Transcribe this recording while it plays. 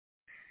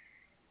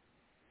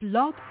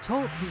Blog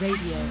Talk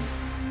Radio.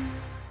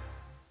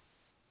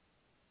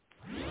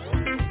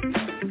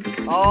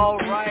 All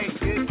right,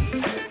 good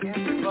evening,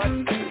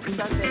 everybody. It's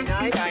Sunday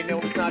night. I know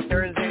it's not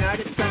Thursday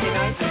night, it's Sunday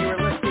night, and you are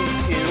listening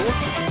to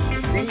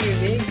the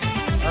unique,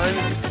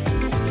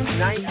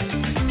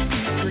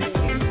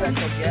 extremely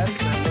special guest,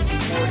 and I'm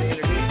looking forward to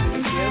introducing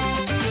you to.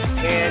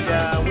 And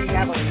we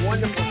have a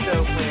wonderful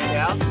show planned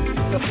out,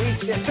 so please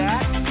sit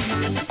back,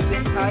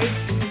 sit tight,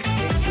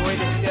 enjoy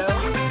the show,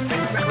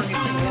 and remember, if you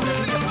want to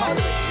be a part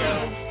of the show,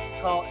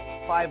 call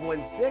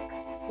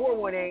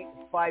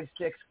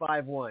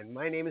 516-418-5651.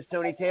 My name is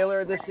Tony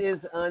Taylor. This is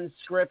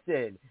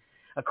Unscripted.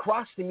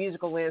 Across the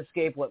musical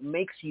landscape, what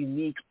makes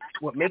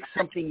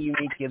something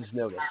unique gives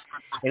notice.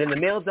 And in the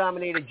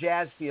male-dominated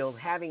jazz field,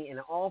 having an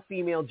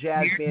all-female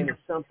jazz band is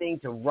something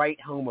to write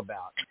home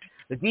about.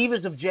 The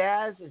Divas of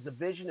Jazz is the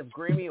vision of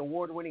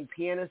Grammy-award-winning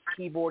pianist,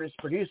 keyboardist,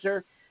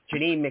 producer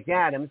Jeanine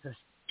McAdams,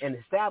 and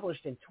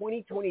established in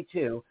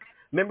 2022.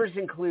 Members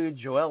include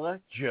JOELA,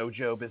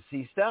 Jo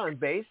Bassista on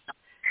bass,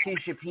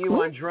 KISHA PUGH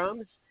on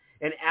drums,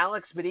 and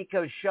ALEX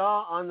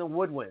BODYTKO-SHAW on the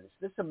Woodwinds.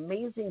 This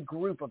amazing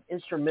group of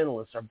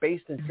instrumentalists are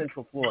based in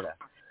Central Florida.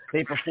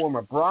 They perform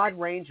a broad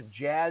range of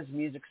jazz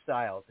music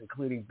styles,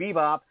 including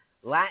BeBop,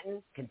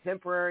 Latin,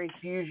 contemporary,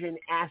 fusion,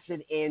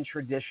 acid, and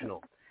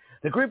traditional.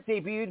 The group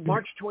debuted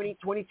March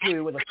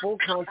 2022 with a full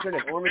concert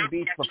at Ormond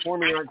Beach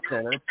Performing Arts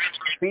Center,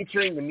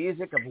 featuring the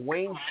music of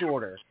Wayne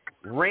Shorter,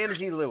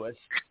 Ramsey Lewis,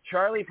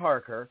 Charlie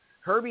Parker,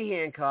 Herbie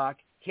Hancock,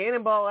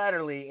 Cannonball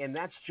Adderly, and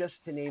that's just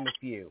to name a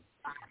few.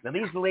 Now,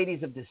 these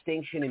ladies of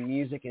distinction in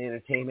music and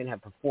entertainment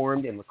have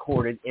performed and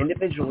recorded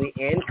individually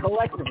and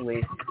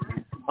collectively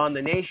on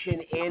the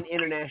nation and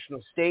international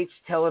stages,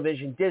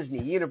 television,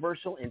 Disney,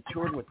 Universal, and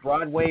toured with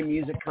Broadway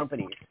music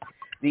companies.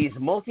 These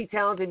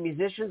multi-talented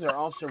musicians are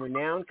also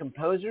renowned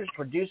composers,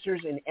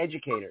 producers, and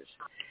educators.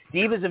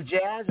 Divas of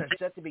Jazz are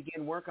set to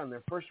begin work on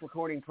their first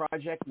recording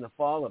project in the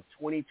fall of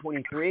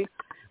 2023,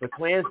 with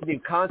plans to do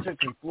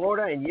concerts in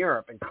Florida and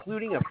Europe,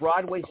 including a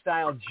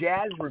Broadway-styled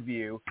jazz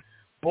revue,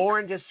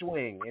 Born to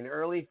Swing, in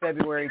early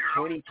February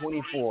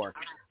 2024.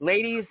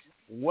 Ladies,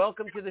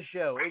 welcome to the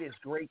show. It is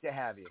great to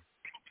have you.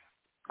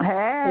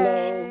 Hey.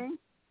 Hello.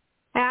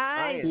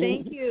 Hi,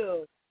 thank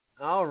you.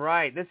 All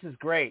right, this is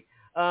great.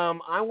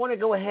 I want to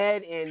go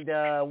ahead and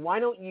why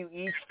don't you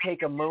each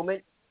take a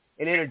moment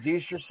and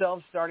introduce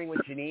yourselves, starting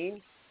with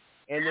Jeanine,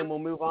 and then we'll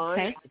move on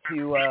to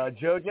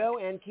JoJo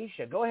and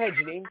KISHA. Go ahead,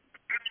 Jeanine.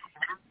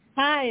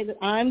 Hi,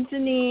 I'm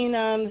Jeanine.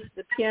 I'm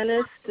the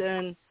pianist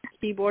and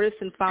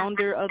keyboardist and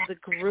founder of the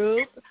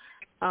group.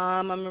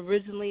 I'm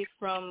originally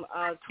from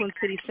Twin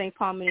Cities, St.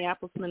 Paul,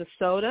 Minneapolis,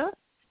 Minnesota,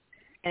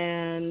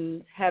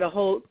 and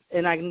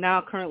I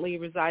now currently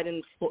reside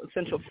in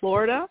Central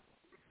Florida.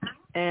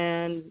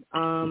 And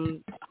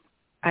I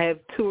have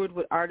toured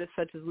with artists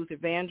such as Luther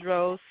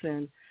Vandross,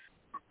 and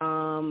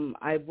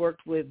I've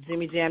worked with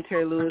Jimmy Jam,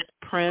 Terry Lewis,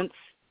 Prince,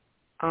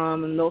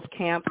 in those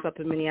camps up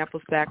in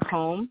Minneapolis back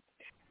home.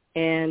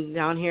 And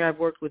down here I've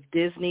worked with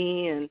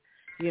Disney and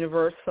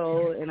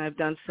Universal, and I've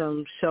done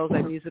some shows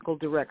like musical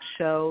direct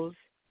shows.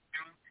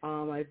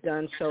 I've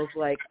done shows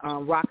like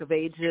Rock of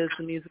Ages,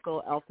 the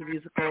musical, Elf the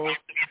musical,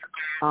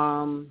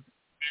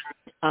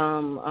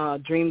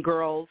 Dream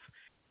Girls,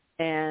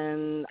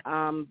 and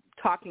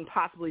talking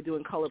possibly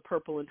doing Color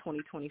Purple in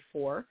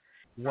 2024.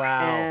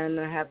 Wow! And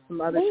I have some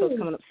other shows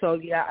coming up. So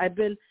yeah, I've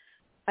been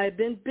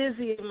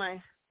busy in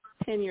my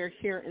tenure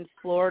here in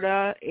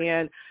Florida,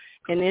 and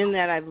in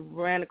that I've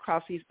ran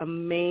across these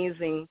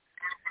amazing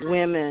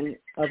women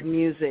of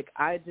music.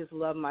 I just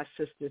love my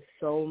sisters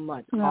so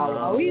much. We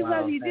love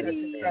you,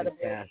 Denise.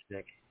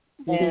 Fantastic.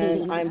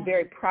 And I'm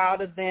very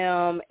proud of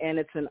them, and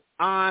it's an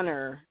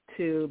honor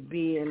to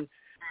be in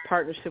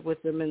partnership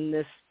with them in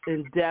this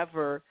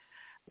endeavor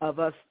of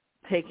us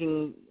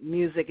taking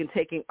music and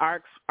taking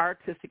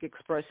artistic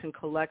expression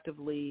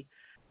collectively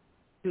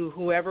to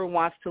whoever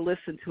wants to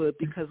listen to it,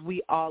 because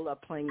we all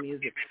love playing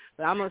music.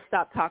 But I'm going to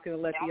stop talking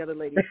and let the other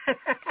ladies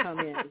come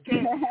in.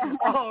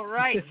 All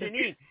right,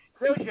 Jeanine.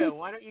 JoJo,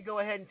 why don't you go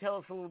ahead and tell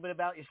us a little bit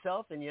about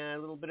yourself and a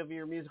little bit of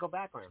your musical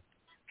background.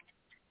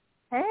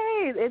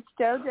 Hey, it's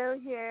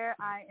JoJo here.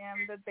 I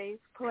am the bass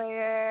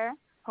player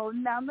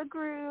holding down the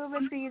groove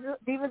in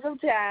Divas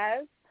of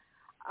Jazz.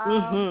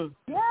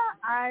 Yeah,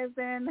 I've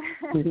been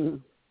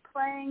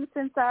playing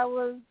since I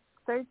was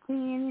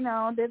 13,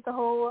 did the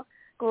whole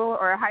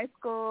high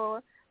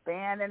school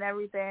band and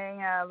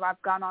everything.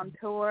 I've gone on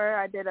tour.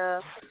 I did a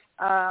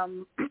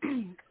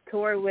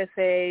tour with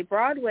a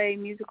Broadway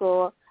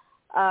musical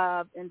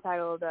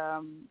entitled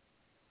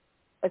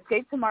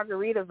Escape to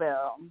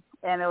Margaritaville,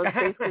 and it was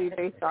basically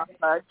based off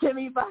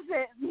Jimmy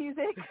Buffett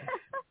music.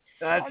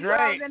 That's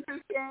right. That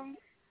was interesting.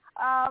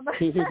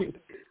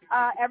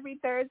 Every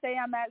Thursday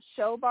I'm at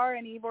Show Bar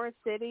in Ybor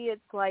City.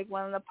 It's like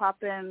one of the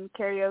pop-in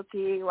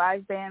karaoke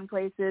live band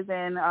places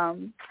in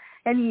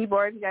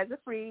Ybor. If you guys are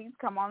free,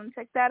 come on and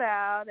check that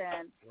out.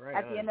 And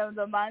at the end of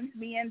the month,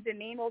 me and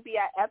Jeanine will be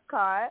at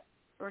Epcot.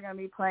 We're going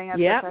to be playing at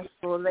the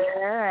festival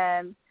there.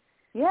 And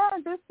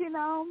just,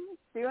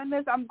 doing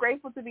this. I'm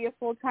grateful to be a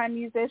full-time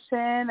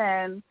musician,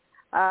 and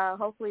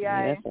Hopefully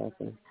I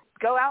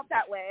go out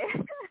that way.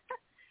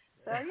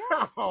 So,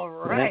 yeah. All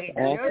right,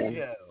 awesome.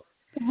 JoJo.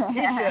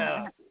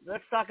 KISHA,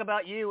 let's talk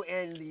about you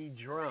and the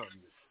drums.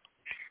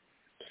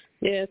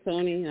 Yeah,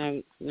 Tony.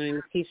 My name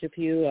is KISHA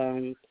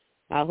PUGH.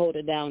 I hold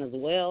it down as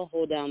well,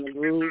 hold down the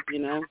groove,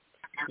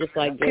 just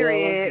like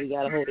JOELA. You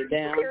got to hold it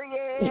down.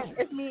 Period.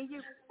 It's me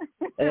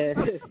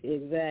and you.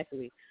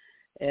 Exactly.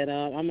 And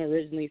I'm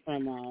originally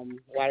from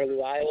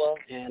Waterloo, Iowa,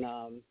 and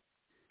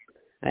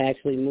I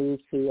actually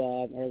moved to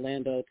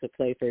Orlando to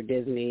play for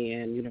Disney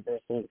and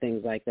Universal and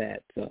things like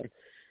that. So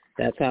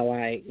that's how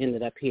I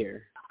ended up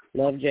here.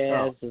 Love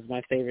jazz is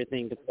my favorite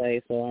thing to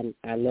play, so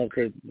I love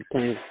to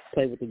play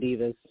with the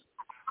divas.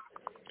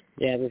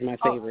 Jazz is my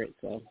favorite.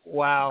 So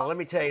wow, let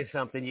me tell you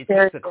something. You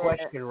took the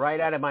question right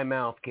out of my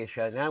mouth,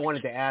 KISHA, and I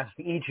wanted to ask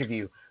each of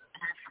you,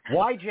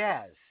 why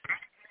jazz?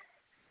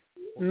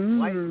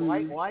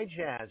 Why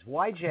jazz?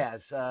 Why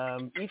jazz?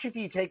 Each of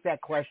you take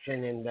that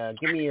question and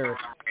give me your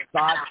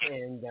thoughts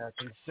and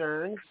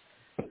concerns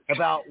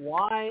about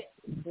why,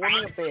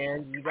 forming a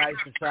band, you guys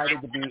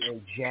decided to be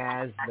a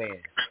jazz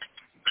band.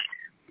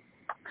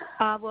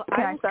 Well,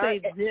 I will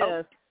say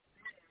this.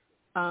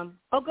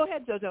 Go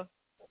ahead, JoJo.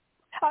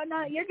 Oh,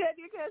 no, you're good.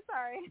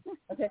 Sorry.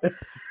 Okay.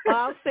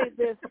 I'll say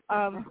this.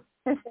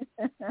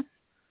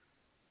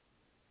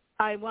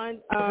 I want.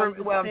 I'm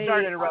sorry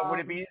to interrupt. Would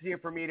it be easier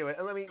for me to?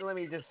 Let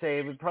me just say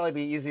it would probably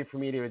be easier for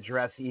me to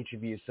address each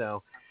of you.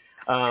 So,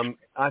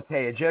 I'll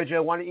tell you,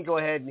 JoJo, why don't you go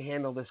ahead and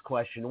handle this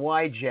question?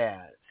 Why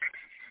jazz?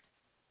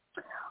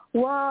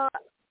 Well,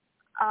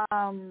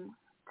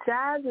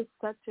 jazz is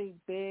such a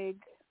vague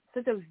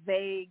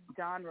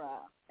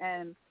genre,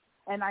 and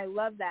I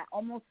love that.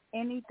 Almost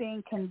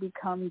anything can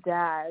become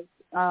jazz.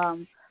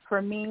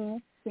 For me,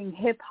 seeing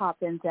hip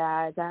hop and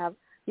jazz,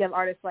 you have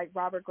artists like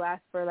Robert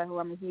Glasper, who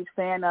I'm a huge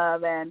fan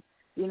of, and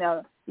you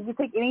can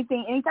take any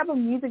type of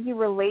music you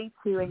relate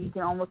to, and you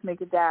can almost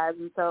make it jazz.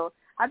 And so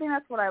I think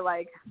that's what I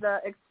like: the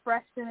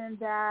expression in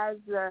jazz,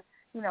 the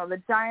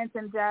giants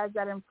in jazz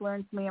that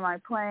influenced me in my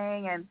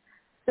playing, and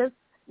just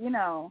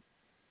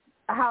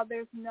how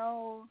there's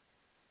no.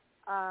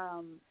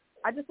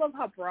 I just love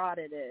how broad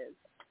it is.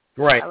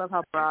 Right. I love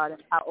how broad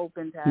and how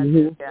open jazz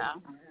is. Yeah.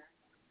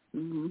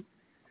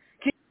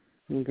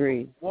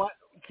 Agreed.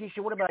 KISHA,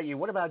 what about you?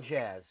 What about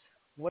jazz?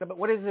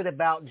 What is it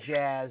about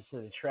jazz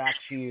that attracts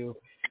you,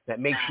 that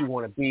makes you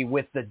want to be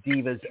with the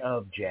divas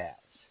of jazz?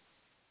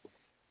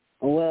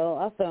 Well,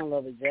 I fell in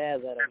love with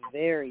jazz at a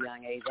very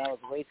young age. I was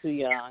way too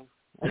young.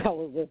 I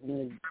was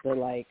listening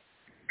to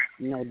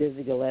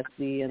Dizzy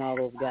Gillespie and all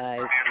those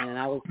guys, and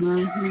I was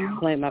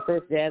playing. My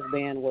first jazz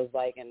band was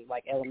in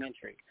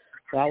elementary,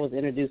 so I was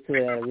introduced to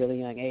it at a really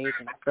young age,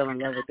 and I fell in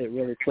love with it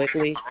really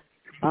quickly.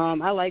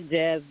 I like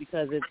jazz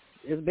because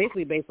it's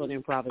basically based on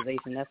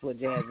improvisation. That's what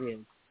jazz is.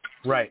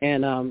 Right.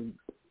 And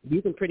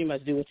you can pretty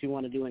much do what you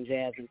want to do in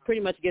jazz and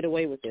pretty much get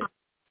away with it.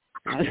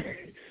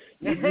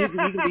 You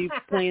can be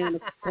playing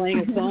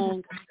a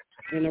song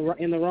in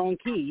the wrong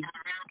key,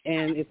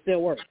 and it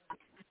still works.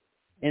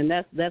 And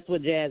that's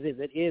what jazz is.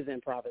 It is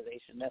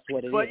improvisation. That's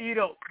what it is. But you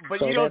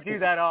don't do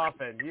that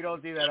often. You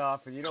don't do that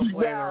often. You don't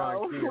play in the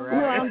wrong key, right?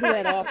 No, I don't do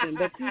that often.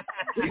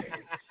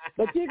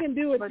 But you can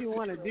do what you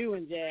want to do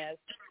in jazz,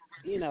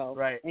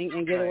 right.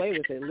 and get away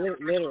with it.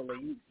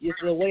 Literally,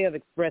 it's a way of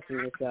expressing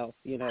yourself.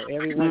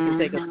 Everyone can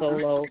take a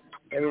solo.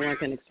 Everyone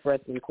can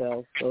express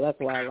themselves. So that's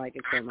why I like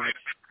it so much.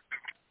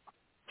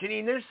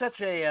 Jeanine, there's such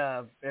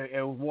a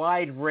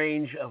wide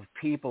range of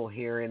people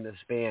here in this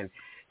band.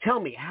 Tell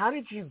me, how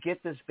did you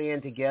get this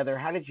band together?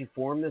 How did you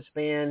form this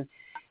band?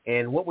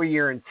 And what were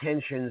your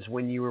intentions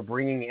when you were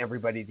bringing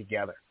everybody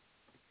together?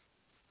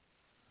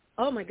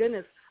 Oh, my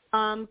goodness.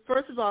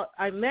 First of all,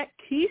 I met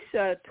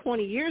KISHA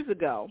 20 years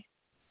ago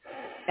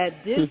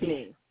at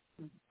Disney.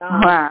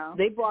 Wow.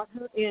 They brought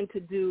her in to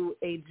do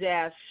a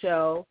jazz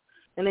show,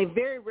 and they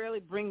very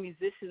rarely bring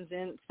musicians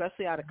in,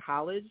 especially out of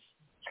college.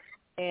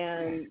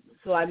 And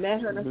so I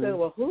met her, and I said,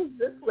 well, who's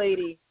this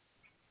lady,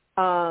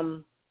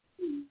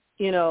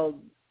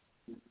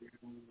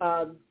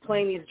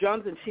 playing these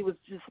drums? And she was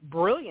just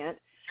brilliant.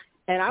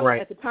 And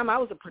at the time, I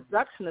was a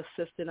production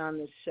assistant on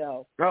this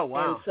show. Oh,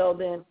 wow. And so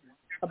then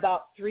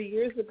about 3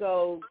 years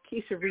ago,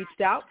 KISHA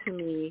reached out to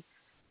me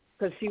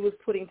because she was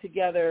putting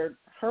together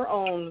her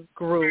own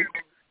group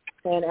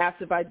and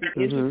asked if I'd be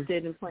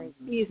interested in playing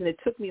keys. And it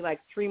took me like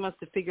 3 months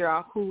to figure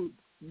out who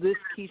this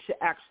KISHA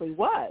actually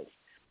was.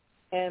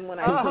 And when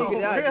I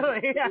figured out,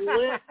 really? I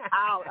lit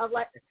out. I was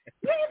like,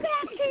 "You're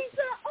that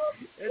KISHA? Oh,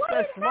 it's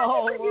a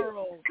small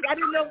world." I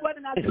didn't know whether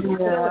or not she was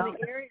still in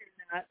the area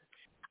or not.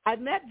 I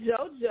met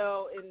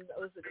JoJo in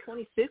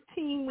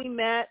 2015. We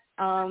met.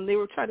 They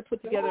were trying to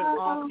put together an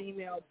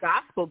all-female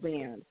gospel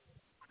band.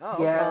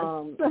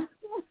 Oh, okay.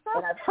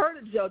 And I've heard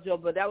of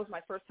JoJo, but that was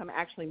my first time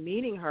actually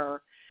meeting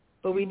her.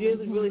 But we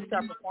didn't really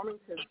start performing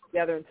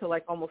together until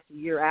like almost a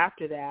year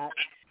after that.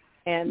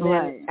 And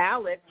then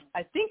Alex,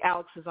 I think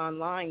Alex is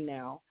online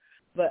now,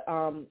 but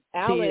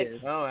Alex. She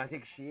is. Oh, I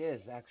think she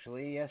is,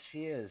 actually. Yes,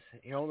 she is.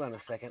 Here, hold on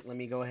a second. Let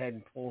me go ahead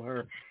and pull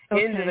her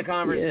into the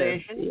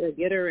conversation. Yeah,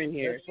 get her in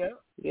here.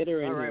 Get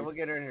her in All right, here. we'll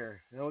get her in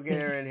here. We'll get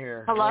her in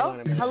here.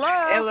 Hello?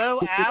 Hello,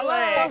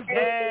 Alex.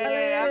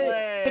 Hey,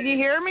 Alex. Can you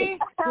hear me?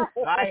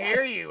 I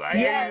hear you. I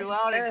hear you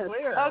loud and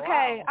clear.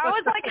 Okay. Wow. I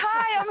was like,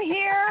 hi, I'm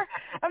here.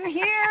 I'm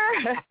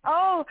here.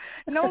 Oh,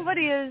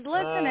 nobody is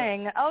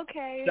listening.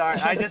 Okay.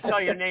 Sorry, I just saw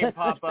your name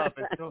pop up.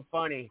 It's so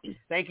funny.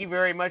 Thank you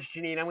very much,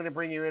 Jeanine. I'm going to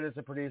bring you in as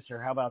a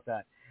producer. How about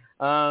that?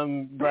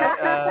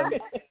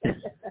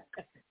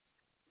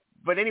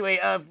 But anyway,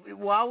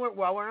 while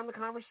we're on the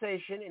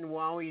conversation and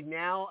while we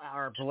now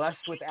are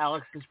blessed with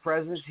Alex's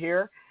presence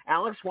here,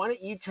 Alex, why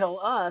don't you tell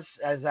us,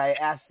 as I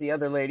asked the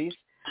other ladies,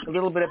 a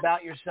little bit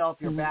about yourself,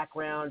 your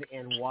background,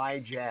 and why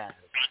jazz?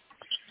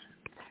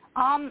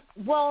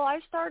 Well, I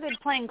started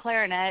playing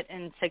clarinet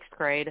in 6th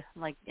grade,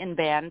 like in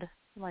band,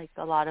 like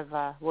a lot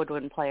of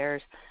woodwind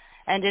players.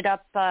 Ended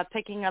up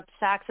picking up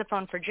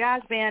saxophone for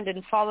jazz band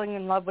and falling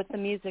in love with the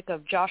music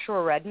of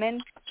Joshua Redman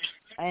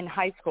in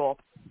high school.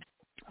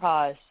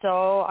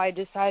 So I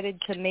decided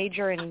to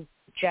major in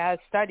jazz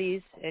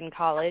studies in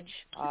college,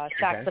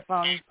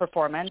 saxophone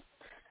performance.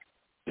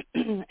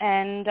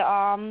 And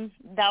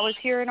that was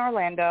here in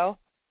Orlando.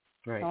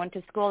 Right. I went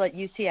to school at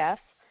UCF.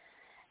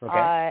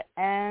 Okay.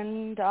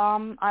 And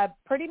I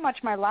pretty much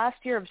my last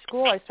year of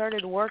school, I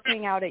started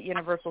working out at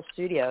Universal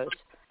Studios.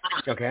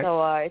 Okay.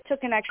 So it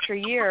took an extra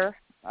year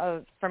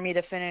for me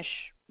to finish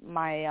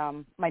my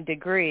my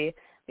degree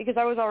because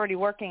I was already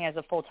working as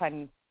a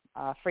full-time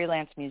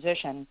freelance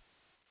musician.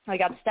 I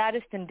got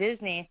status in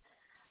Disney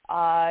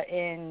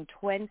in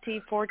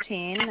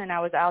 2014, and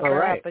I was out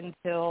there up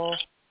until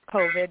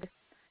COVID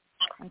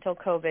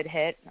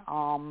hit.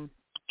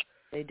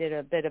 They did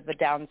a bit of a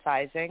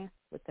downsizing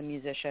with the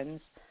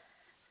musicians.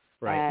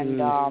 Right.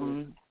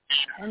 And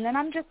then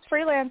I'm just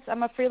freelance.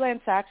 I'm a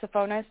freelance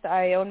saxophonist.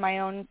 I own my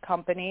own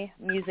company,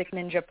 Music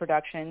Ninja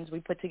Productions. We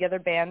put together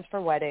bands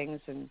for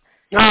weddings and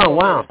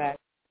wow. events.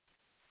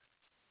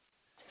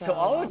 So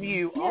all of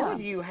you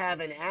have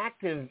an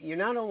active. You're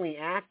not only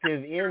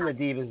active in the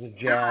Divas of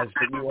Jazz,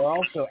 but you are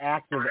also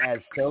active as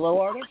solo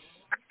artists.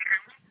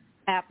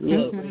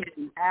 Absolutely,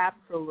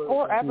 absolutely,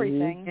 or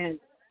everything.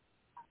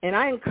 And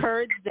I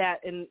encourage that,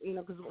 and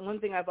because one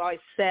thing I've always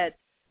said,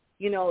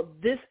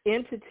 this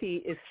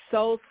entity is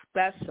so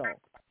special,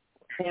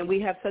 and we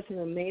have such an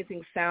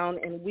amazing sound,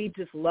 and we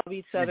just love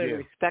each other and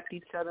respect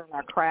each other in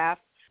our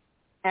craft,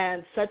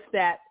 and such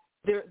that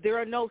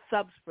there are no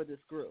subs for this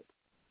group.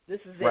 This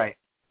is it. Right.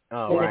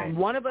 Oh, and right. if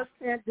one of us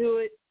can't do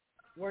it,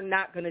 we're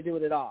not going to do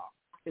it at all.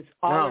 It's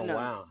all or none.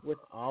 Wow.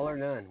 All or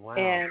none.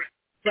 Wow.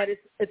 But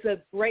it's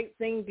a great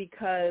thing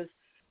because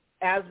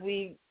as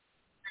we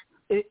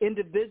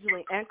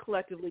individually and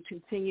collectively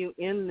continue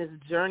in this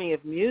journey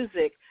of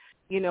music,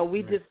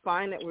 we just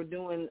find that we're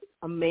doing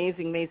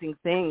amazing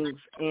things,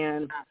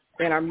 and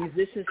our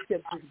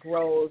musicianship just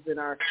grows, and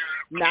our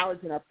knowledge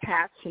and our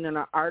passion and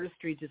our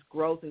artistry just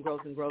grows and grows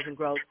and grows and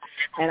grows.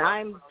 And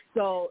I'm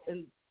so,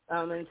 and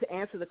to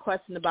answer the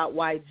question about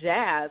why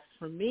jazz,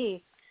 for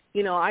me,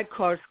 I, of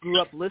course, grew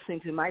up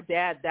listening to my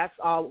dad. That's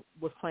all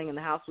was playing in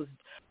the house was,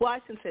 well, I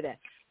shouldn't say that.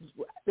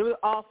 There were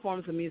all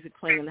forms of music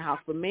playing in the house,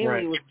 but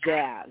mainly it was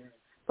jazz.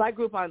 So I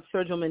grew up on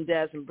Sergio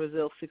Mendes and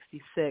Brazil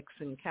 66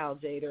 and Cal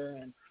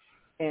Jader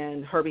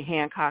and Herbie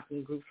Hancock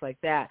and groups like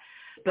that.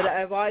 But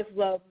I've always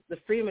loved the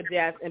freedom of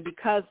jazz, and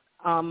because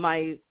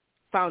my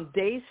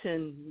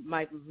foundation,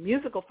 my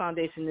musical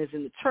foundation is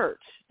in the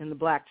church, in the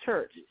black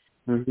church.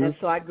 Mm-hmm. And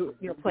so I grew,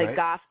 played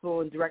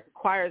gospel and directed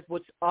choirs,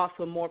 which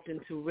also morphed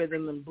into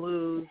rhythm and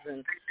blues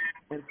and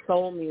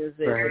soul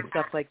music and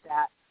stuff like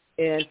that.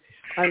 And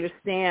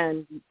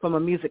understand from a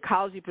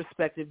musicology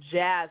perspective,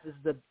 jazz is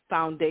the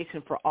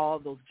foundation for all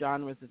of those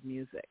genres of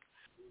music.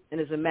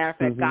 And as a matter of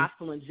fact,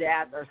 gospel and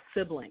jazz are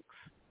siblings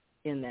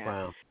in that.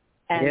 Wow.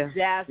 And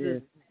jazz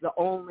is the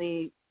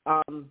only,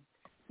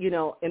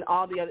 in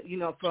all the other,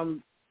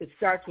 from it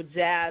starts with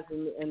jazz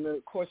and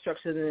the chord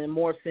structure, and then it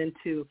morphs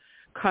into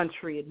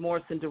country, it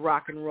morphs into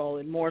rock and roll,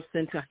 it morphs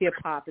into hip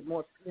hop, it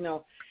morphs,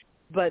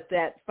 but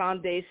that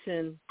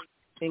foundation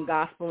in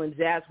gospel and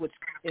jazz,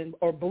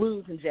 or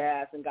blues and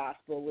jazz and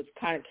gospel, which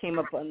kind of came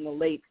up in the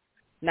late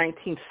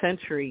 19th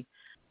century,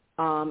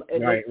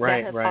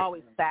 that has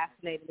always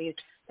fascinated me.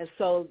 And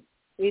so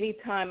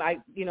anytime I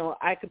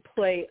could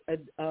play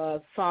a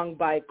song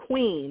by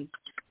Queen,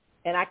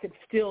 and I could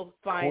still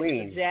find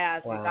the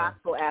jazz and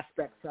gospel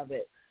aspects of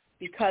it,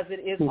 because it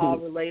is all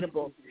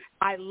relatable.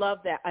 I love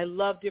that. I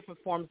love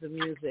different forms of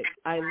music.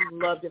 And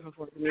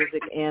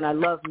I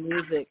love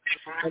music,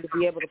 and to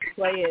be able to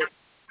play it.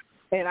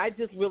 And I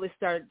just really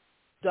started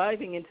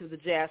diving into the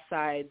jazz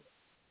side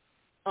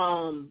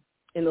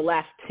in the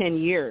last 10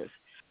 years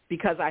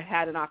because I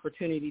had an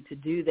opportunity to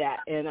do that.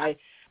 And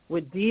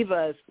with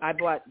Divas, I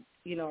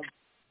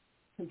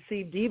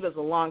conceived Divas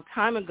a long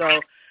time ago,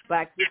 but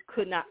I just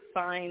could not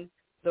find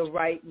the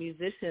right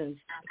musicians,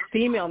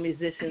 female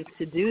musicians,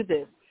 to do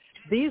this.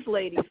 These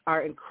ladies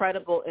are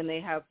incredible, and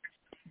they have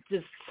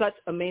just such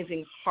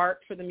amazing heart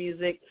for the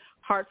music,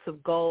 hearts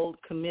of gold,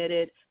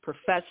 committed,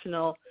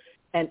 professional,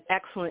 and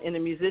excellent in the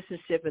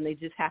musicianship, and they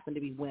just happen to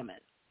be women.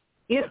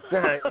 You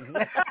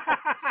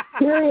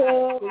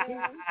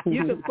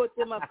can put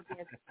them up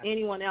against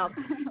anyone else.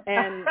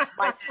 And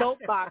my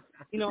soapbox,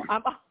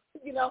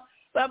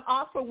 but I'm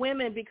all for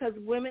women because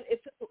women,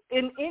 it's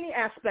in any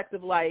aspect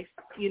of life,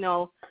 in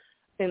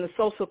the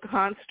social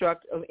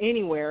construct of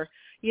anywhere,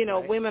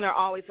 right. Women are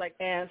always like,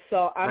 and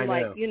so I'm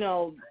like,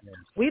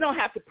 we don't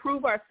have to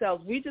prove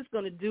ourselves. We're just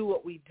going to do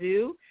what we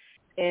do,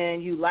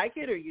 and you like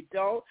it or you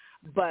don't,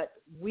 but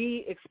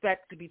we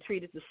expect to be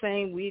treated the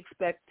same. We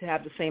expect to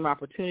have the same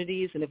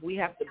opportunities, and if we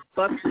have to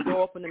bust the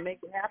door open to make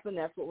it happen,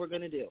 that's what we're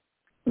going to do.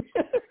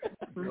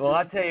 Well,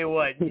 I'll tell you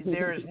what,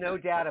 there is no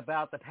doubt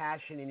about the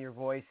passion in your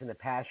voice and the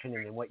passion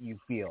in what you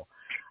feel.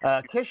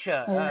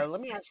 KISHA,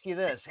 let me ask you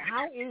this.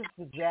 How is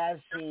the jazz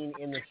scene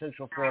in the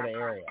Central Florida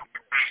area?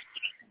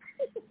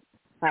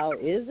 How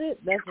is it?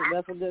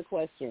 That's a good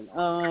question.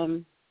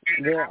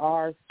 There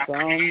are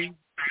some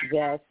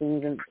jazz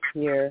scenes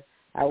here.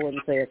 I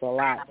wouldn't say it's a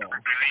lot, though.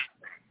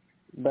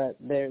 But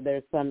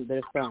there's some.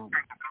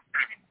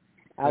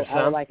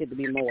 I would like it to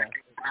be more.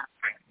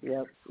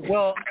 Yep.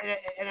 Well,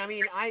 and I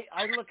mean, I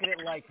look at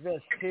it like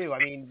this too. I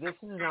mean, this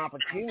is an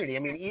opportunity. I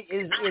mean,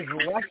 is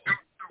less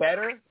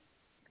better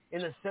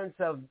in the sense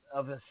of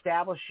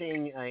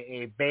establishing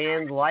a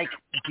band like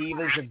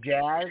Divas of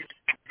Jazz,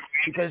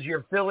 because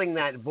you're filling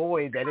that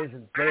void that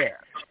isn't there.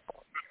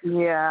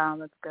 Yeah,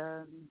 that's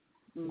good.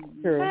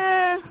 True.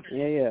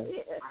 Yeah.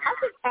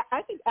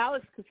 I think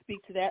Alex could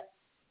speak to that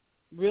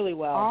really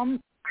well.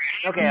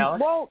 Okay,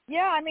 Alex. Well,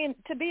 yeah. I mean,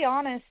 to be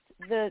honest,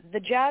 the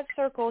jazz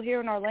circle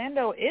here in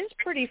Orlando is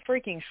pretty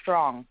freaking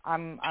strong.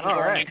 I'm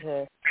going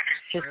to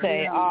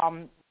say,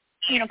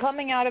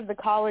 coming out of the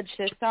college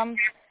system,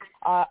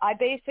 I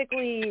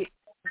basically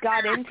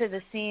got into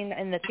the scene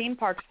in the theme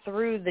parks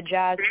through the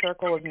jazz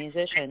circle of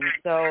musicians.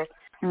 So,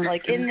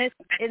 like in this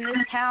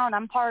town,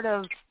 I'm part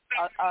of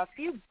a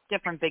few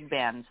different big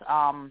bands,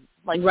 full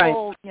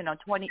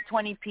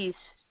 20-piece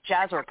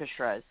jazz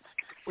orchestras.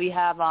 We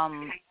have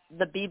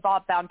the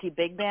BeBop Bounty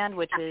Big Band,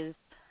 which is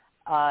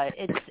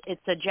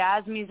it's a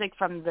jazz music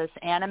from this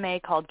anime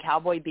called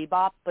Cowboy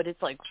Bebop, but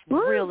it's like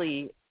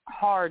really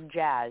hard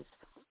jazz.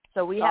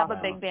 So we have a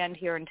big band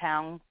here in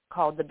town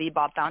called the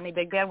BeBop Bounty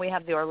Big Band. We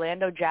have the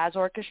Orlando Jazz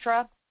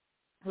Orchestra,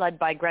 led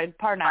by Greg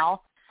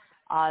Parnell.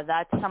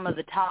 That's some of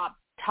the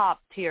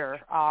top tier,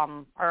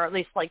 or at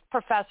least like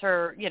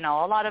Professor, a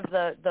lot of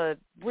the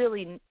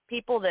really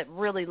people that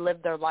really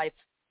live their life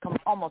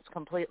almost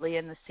completely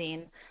in the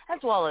scene, as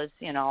well as,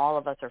 all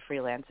of us are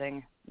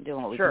freelancing,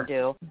 doing what we can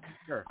do.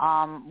 Sure.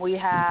 We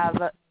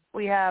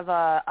have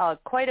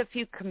quite a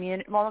few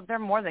they're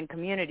more than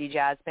community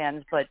jazz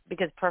bands, but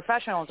because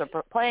professionals are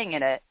playing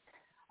in it,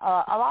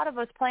 a lot of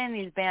us play in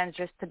these bands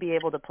just to be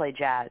able to play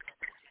jazz.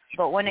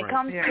 But when it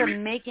comes to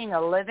making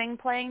a living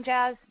playing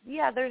jazz,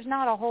 there's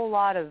not a whole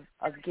lot of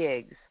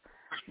gigs.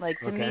 Like,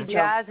 to me,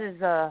 jazz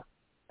is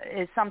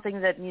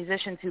something that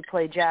musicians who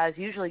play jazz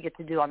usually get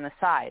to do on the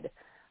side,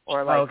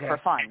 or for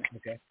fun.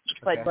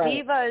 But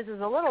Divas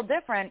is a little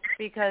different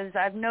because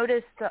I've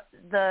noticed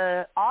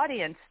the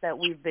audience that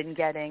we've been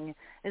getting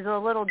is a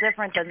little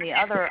different than the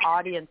other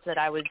audience that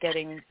I was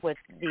getting with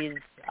these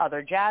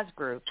other jazz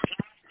groups.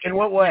 In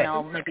what way?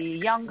 Maybe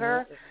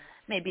younger,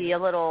 maybe a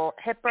little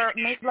hipper.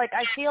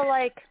 I feel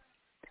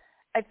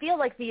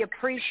like the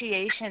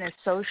appreciation is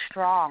so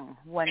strong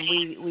when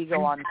we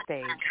go on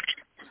stage.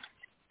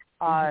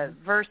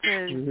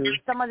 Versus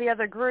some of the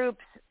other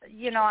groups,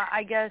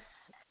 I guess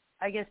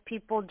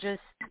people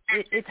just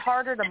it's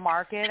harder to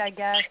market, I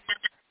guess.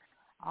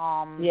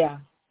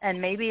 And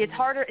maybe it's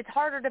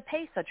harder to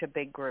pay such a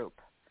big group.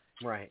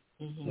 Right.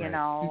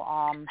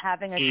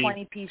 Having a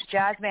 20-piece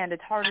jazz band,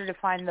 it's harder to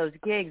find those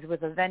gigs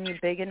with a venue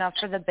big enough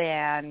for the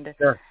band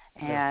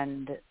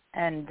and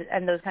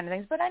those kind of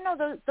things. But I know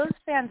those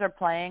bands are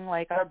playing,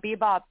 like our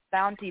BeBop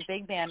Bounty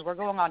Big Band. We're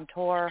going on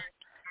tour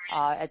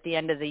at the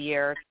end of the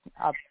year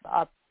up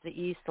the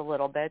east a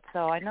little bit.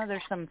 So I know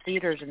there's some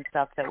theaters and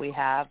stuff that we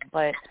have,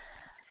 but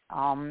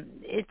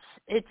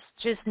it's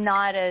just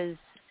not as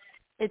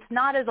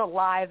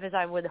alive as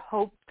I would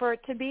hope for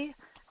it to be.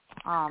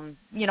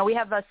 We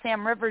have a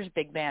Sam Rivers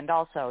big band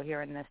also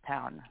here in this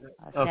town.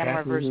 Sam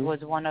Rivers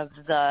was one of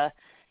the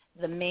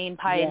main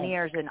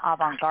pioneers in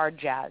avant-garde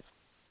jazz.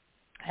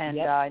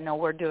 And I know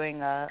we're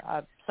doing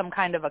some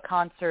kind of a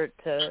concert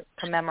to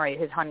commemorate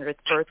his 100th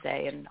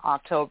birthday in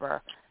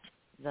October,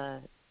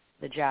 the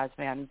jazz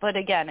band. But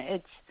again,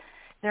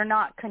 they're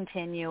not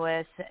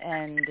continuous,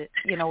 and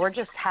we're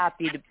just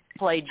happy to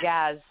play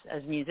jazz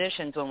as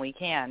musicians when we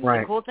can.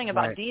 The cool thing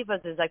about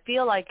Divas is I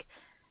feel like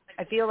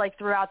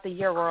throughout the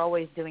year we're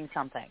always doing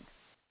something.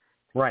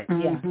 Right.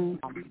 Yeah.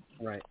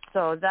 Right.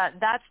 So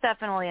that's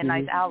definitely a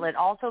nice outlet.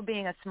 Also,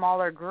 being a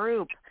smaller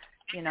group,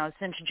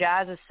 since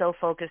jazz is so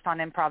focused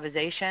on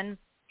improvisation,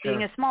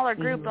 being a smaller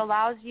group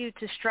allows you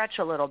to stretch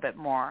a little bit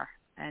more,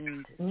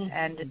 and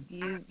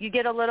you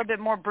get a little bit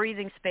more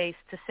breathing space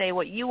to say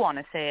what you want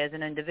to say as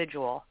an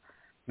individual.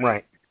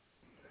 Right.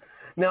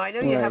 Now, I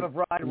know you have a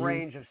broad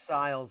range of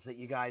styles that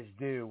you guys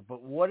do,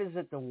 but what is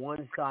it, the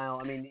one style?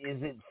 I mean,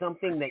 is it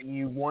something that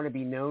you want to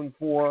be known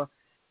for,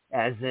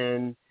 as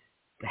in,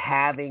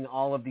 having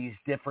all of these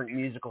different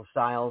musical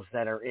styles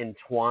that are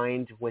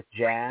entwined with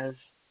jazz?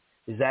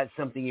 Is that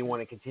something you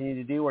want to continue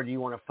to do, or do you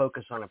want to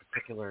focus on a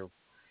particular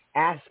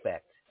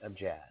aspect of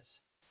jazz?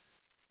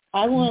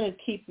 I want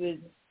to keep it.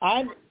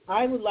 I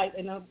would like,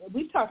 and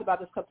we've talked about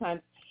this a couple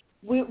times.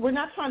 We're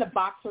not trying to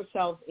box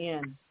ourselves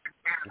in.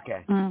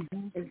 Okay.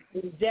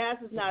 Jazz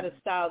is not a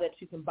style that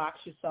you can box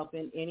yourself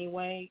in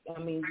anyway. I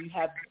mean, you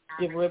have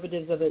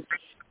derivatives of it,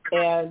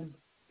 and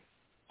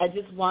I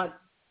just want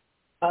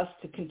us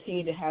to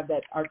continue to have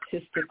that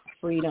artistic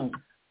freedom,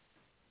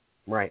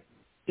 right,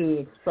 to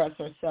express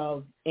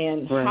ourselves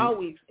and how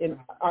we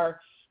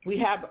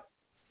have,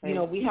 you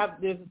know, we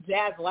have this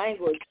jazz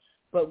language,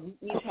 but we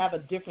each have a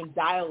different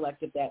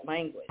dialect of that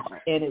language,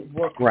 and it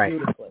works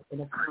beautifully,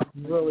 and it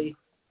sounds really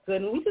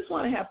good, and we just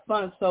want to have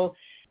fun. So,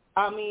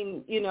 I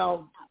mean, you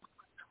know,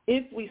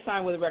 if we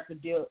sign with a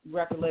record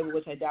label,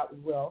 which I doubt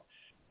we will.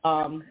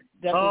 Don't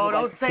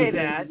say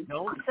that.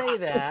 Don't say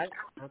that.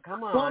 Oh,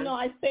 come on. Well, no,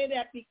 I say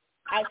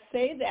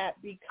that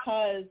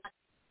because,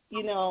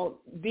 you know,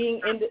 being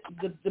in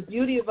the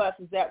beauty of us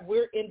is that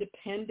we're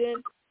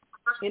independent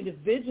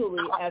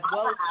individually as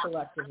well as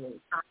collectively.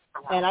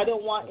 And I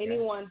don't want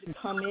anyone to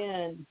come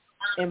in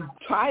and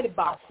try to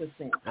box us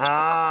in.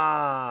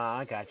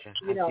 I gotcha.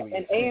 You know,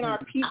 and A&R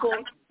people,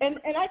 and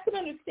I can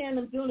understand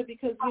them doing it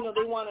because, you know,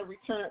 they want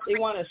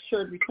a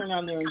assured return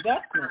on their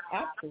investment.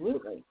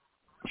 Absolutely.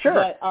 Sure.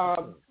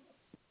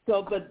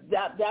 But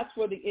that's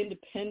where the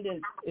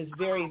independence is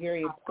very,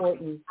 very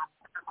important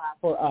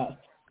for us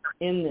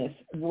in this.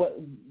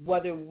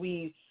 Whether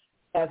we,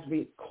 as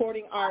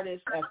recording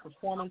artists, as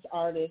performance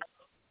artists,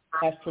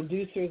 as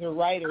producers or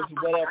writers,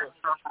 whatever,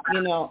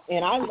 you know.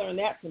 And I learned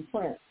that from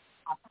Prince.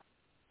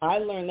 I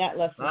learned that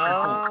lesson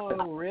from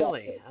Prince. Oh,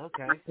 really?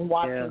 Okay. And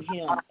watching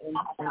him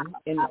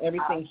and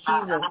everything he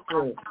went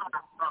through,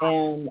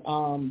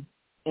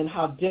 and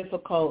how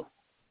difficult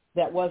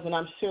that was. And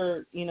I'm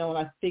sure, you know, when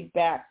I think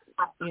back,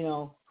 you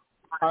know,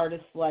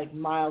 artists like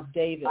Miles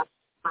Davis,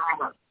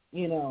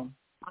 you know,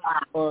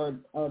 or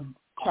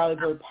Charlie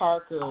Bird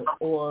Parker,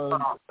 or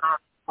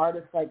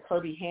artists like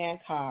Herbie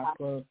Hancock,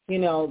 or, you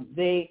know,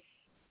 you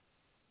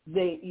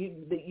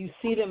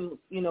see them,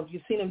 you know,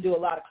 you've seen them do a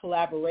lot of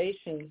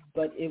collaborations,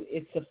 but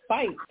it's a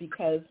fight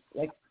because,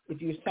 like,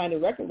 if you sign a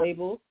record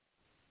label,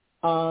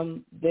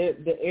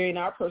 the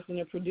A&R person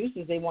that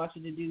produces, they want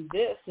you to do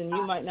this, and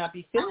you might not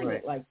be feeling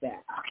it like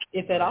that,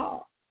 if at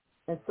all.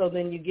 And so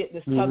then you get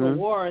this tug of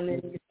war, and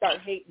then you start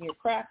hating your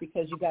craft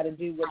because you got to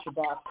do what your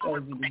boss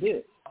tells you to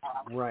do.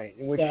 Right,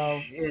 which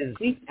is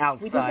we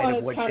outside just want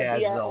of what to jazz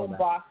be is our all own about.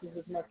 bosses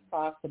as much as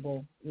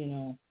possible, you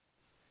know.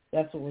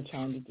 That's what we're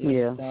trying to do.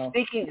 Yeah. So.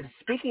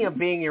 Speaking of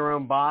being your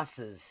own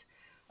bosses,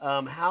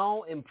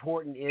 how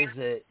important is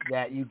it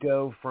that you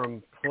go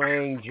from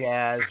playing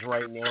jazz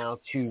right now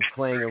to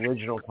playing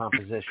original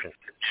composition?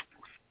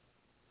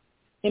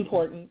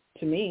 Important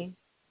to me,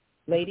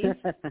 ladies.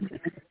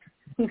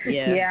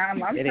 Yeah,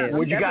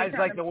 Would you guys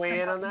like to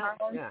weigh in on that?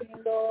 Yeah.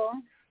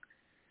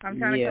 I'm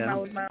trying to come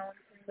out with my own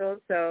single,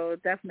 so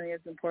definitely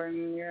it's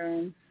important.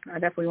 Yeah, I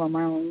definitely want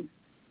my own,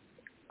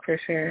 for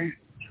sure.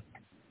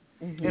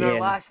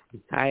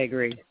 I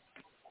agree.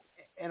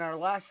 In our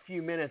last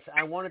few minutes,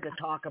 I wanted to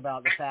talk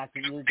about the fact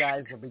that you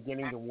guys are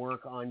beginning to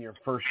work on your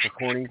first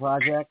recording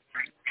project.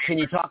 Can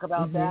you talk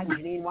about that?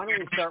 Jeanine, why don't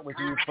we start with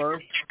you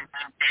first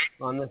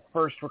on this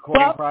first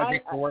recording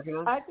project we're working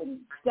on? I can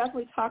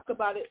definitely talk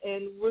about it,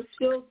 and we're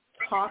still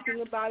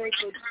talking about it,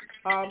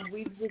 but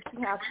we just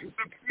have to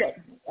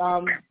set,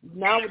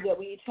 now that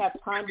we each have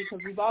time, because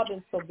we've all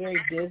been so very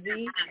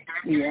busy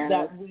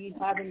that we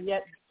haven't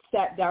yet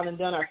sat down and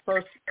done our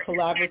first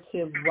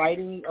collaborative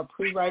writing or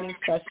pre-writing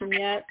session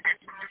yet.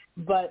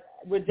 But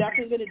we're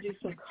definitely going to do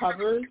some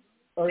covers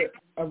or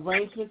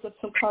arrangements of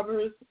some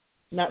covers.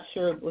 Not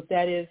sure what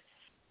that is.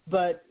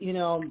 But, you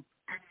know,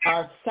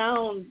 our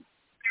sound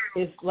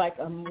is like,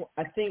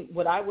 I think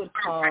what I would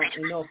call,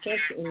 and no offense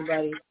to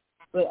anybody,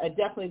 but I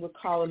definitely would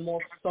call a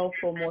more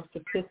soulful, more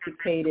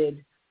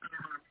sophisticated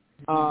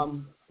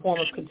form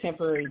of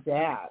contemporary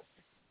jazz.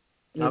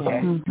 You know?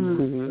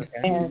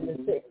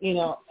 And, you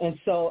know, and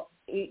so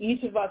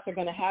each of us are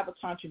going to have a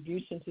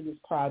contribution to this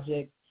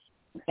project,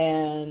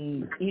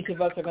 and each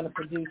of us are going to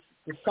produce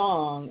the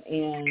song.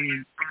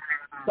 And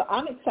so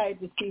I'm excited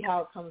to see how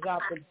it comes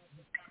out. But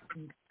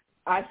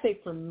I say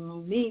for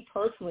me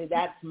personally,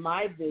 that's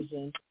my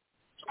vision,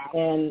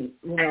 and,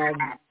 you know,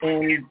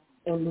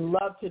 and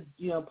love to,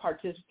 you know,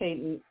 participate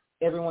in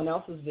everyone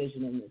else's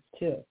vision in this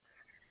too.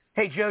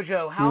 Hey,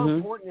 JoJo, how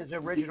important is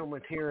original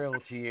material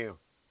to you?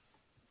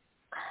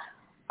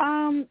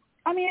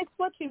 I mean, it's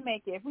what you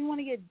make it. If we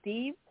want to get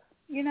deep,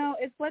 you know,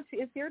 it's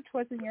your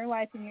choice in your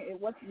life, and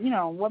what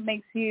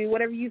makes you,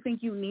 whatever you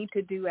think you need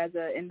to do as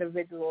an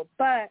individual.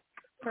 But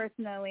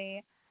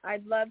personally,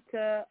 I'd love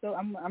to. So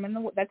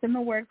that's in the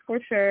works for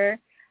sure.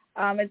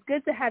 It's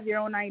good to have your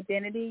own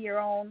identity, your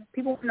own.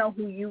 People know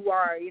who you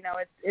are. You know,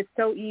 it's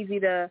so easy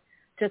to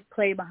just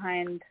play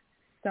behind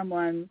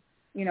someone,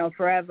 you know,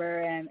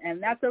 forever,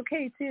 and that's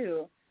okay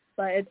too.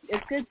 But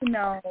it's good to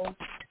know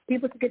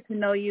people to get to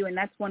know you, and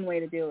that's one way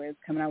to do it, is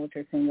coming out with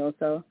your single.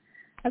 So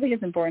I think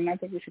it's important. I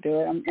think we should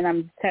do it. And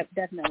I'm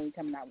definitely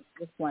coming out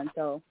with one.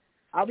 So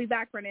I'll be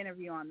back for an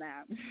interview on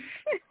that.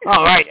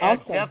 All right.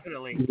 Awesome.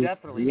 Definitely. Yeah,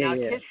 Now,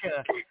 yeah.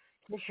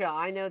 KISHA,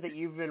 I know that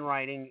you've been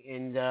writing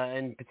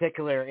in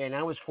particular, and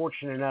I was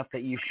fortunate enough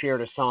that you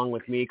shared a song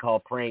with me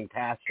called Praying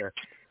Pastor.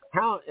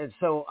 I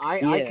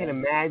can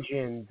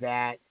imagine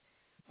that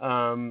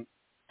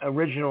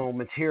original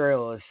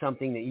material is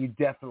something that you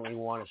definitely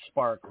want to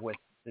spark with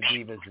the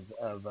Divas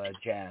of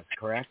Jazz,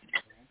 correct?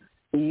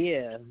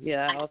 Yeah,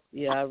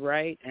 I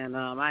write, and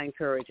I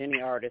encourage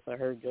any artist. I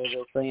heard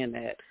JoJo saying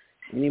that.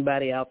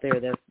 Anybody out there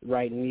that's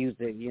writing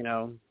music,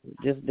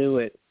 just do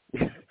it.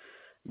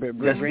 Do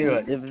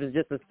it. If it's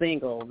just a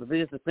single,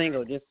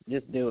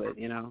 just do it,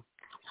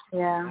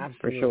 Yeah. Absolutely.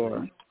 For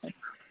sure.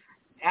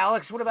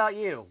 Alex, what about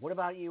you? What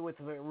about you with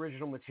the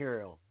original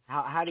material?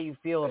 How do you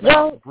feel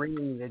about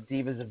bringing the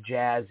Divas of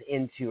Jazz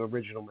into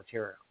original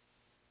material?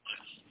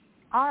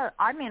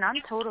 I mean,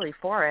 I'm totally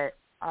for it.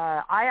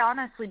 I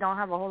honestly don't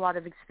have a whole lot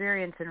of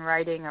experience in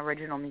writing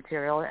original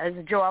material. As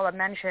JOELA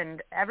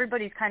mentioned,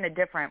 everybody's kind of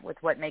different with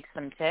what makes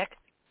them tick.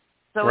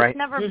 So It's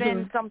never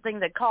been something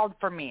that called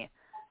for me.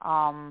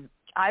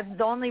 I've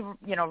the only,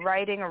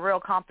 writing or real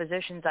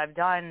compositions I've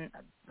done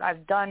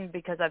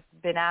because I've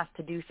been asked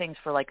to do things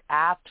for like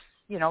apps,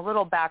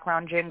 little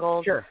background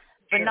jingles,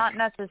 but not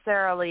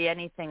necessarily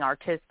anything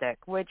artistic,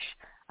 which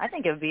I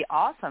think it would be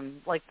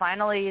awesome. Like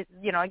finally,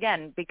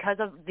 again, because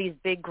of these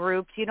big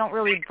groups, you don't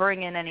really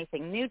bring in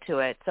anything new to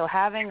it. So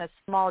having a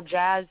small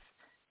jazz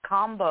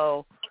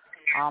combo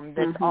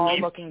that's all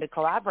looking to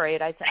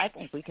collaborate, I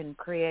think we can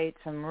create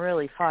some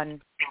really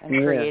fun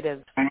and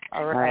creative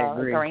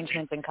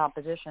arrangements and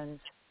compositions.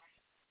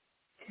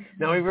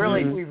 Now we've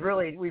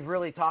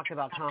really talked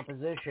about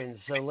compositions,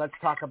 so let's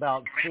talk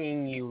about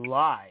seeing you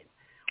live.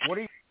 What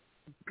are you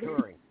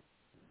touring?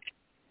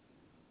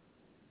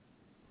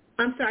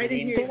 I'm sorry, I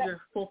didn't hear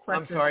your full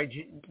question. I'm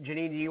sorry,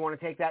 Jeanine, do you want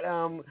to take that?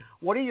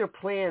 What are your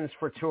plans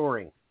for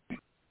touring?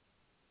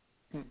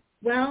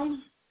 Well,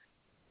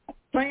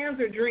 plans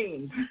are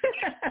dreams.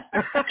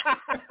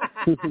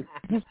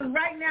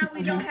 Right now,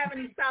 we don't have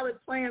any solid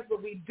plans,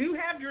 but we do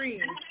have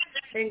dreams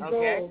and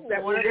goals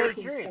that we're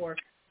working for.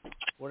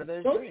 What are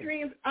those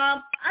dreams?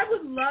 I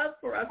would love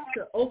for us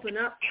to open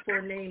up for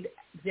a named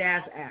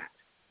jazz act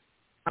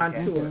on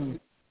tour.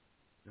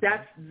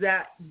 That's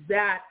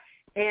that,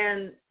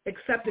 and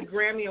accept a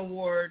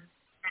Grammy-award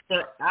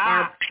for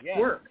our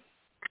work.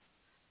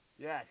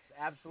 Yes,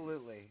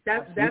 absolutely.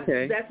 That's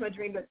my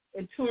dream. But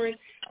in touring,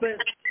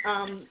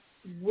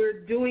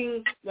 we're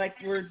doing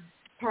we're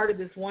part of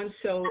this one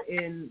show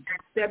in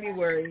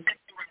February.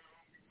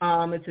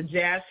 It's a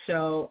jazz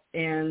show,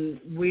 and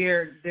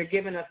they're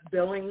giving us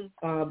billing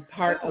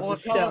part of the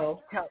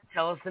show.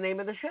 Tell us the name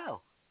of the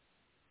show.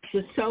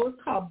 The show is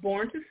called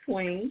Born to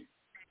Swing.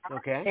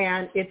 Okay.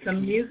 And it's a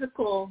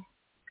musical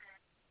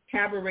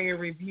cabaret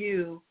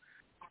review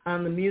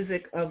on the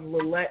music of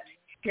Lillette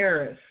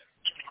Harris.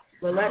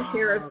 Lillette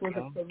Harris was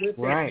a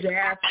prolific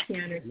jazz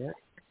pianist,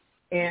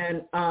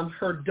 and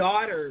her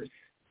daughters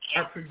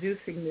are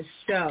producing this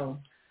show.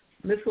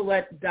 Miss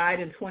Lillette died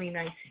in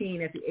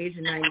 2019 at the age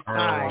of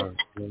 95,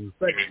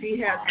 but she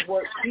has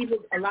worked.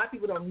 A lot of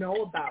people don't know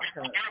about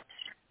her,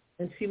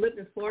 and she lived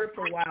in Florida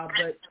for a while.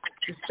 But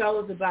the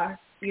show is about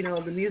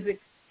the music,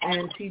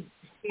 and she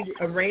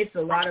arranged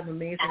a lot of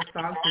amazing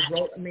songs. She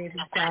wrote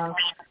amazing songs.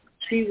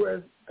 She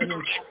was an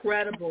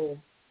incredible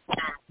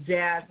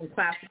jazz and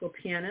classical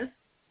pianist.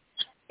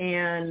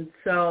 And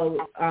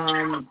so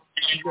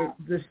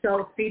the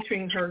show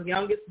featuring her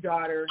youngest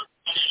daughter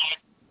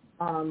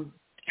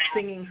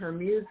singing her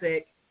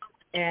music,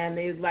 and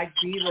they like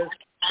Divas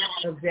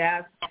of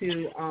Jazz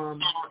to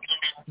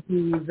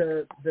do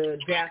the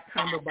jazz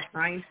combo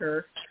behind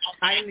her.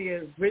 I'm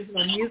the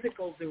original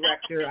musical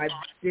director. I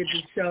did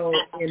the show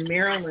in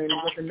Maryland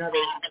with another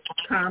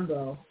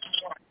combo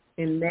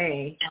in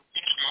May.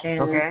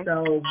 And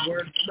so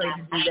we're going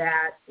to do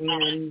that,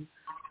 and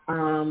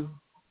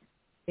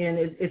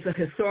it's a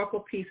historical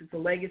piece. It's a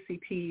legacy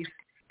piece,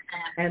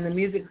 and the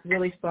music's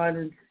really fun.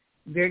 It's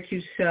a very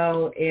cute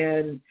show,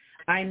 and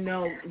I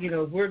know,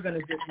 we're going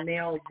to just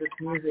nail this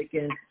music,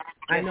 and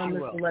I know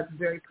Miss Lillette's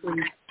very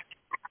pleased,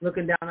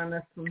 looking down on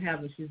us from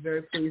heaven. She's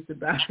very pleased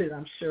about it,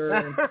 I'm sure.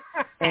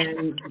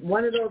 And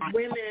one of those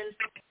women,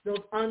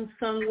 those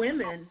unsung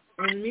women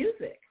in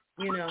music,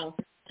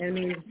 I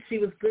mean, she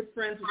was good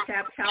friends with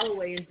Cab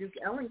Calloway and Duke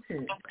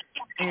Ellington,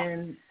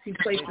 and she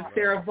played for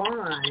Sarah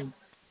Vaughan.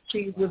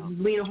 She was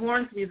Lena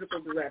Horne's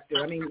musical director.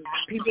 I mean,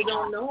 people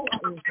don't know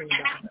anything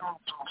about her.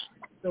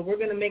 So we're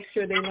going to make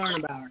sure they learn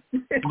about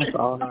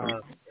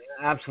her.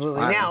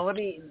 Absolutely. Wow.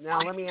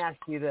 Now let me ask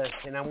you this,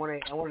 and I want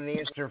an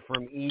answer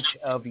from each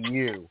of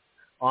you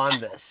on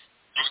this.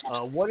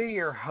 What are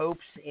your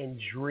hopes and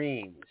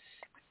dreams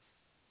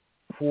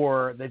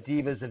for the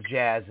Divas of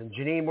Jazz? And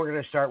Jeanine, we're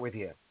going to start with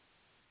you.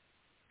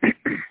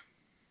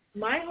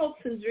 My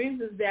hopes and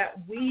dreams is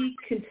that we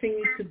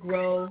continue to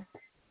grow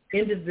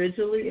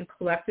individually and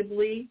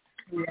collectively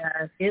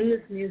in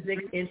this music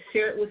and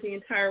share it with the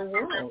entire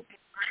world.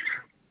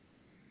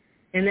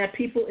 And that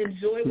people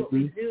enjoy what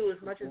we do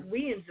as much as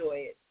we enjoy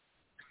it.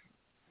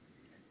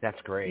 That's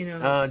great. You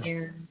know,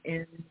 and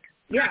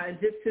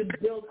just to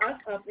build us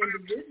up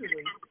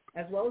individually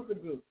as well as the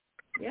group.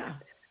 Yeah.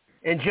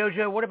 And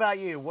JoJo, what about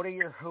you? What are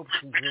your hopes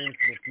and dreams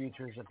for the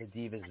futures of the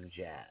Divas of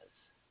Jazz?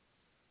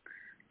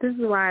 This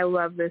is why I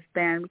love this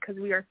band, because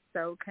we are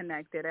so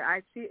connected.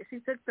 She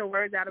took the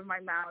words out of my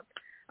mouth.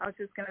 I was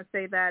just gonna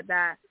say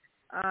that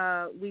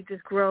we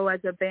just grow as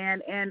a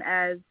band and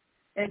as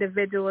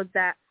individuals.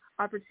 That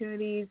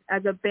opportunities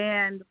as a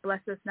band bless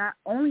us not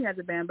only as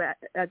a band but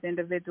as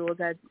individuals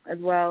as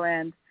well,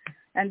 and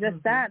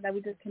just that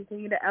we just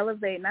continue to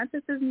elevate, not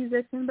just as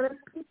musicians but as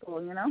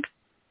people. You know.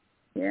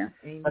 Yeah.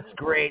 That's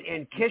great.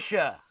 And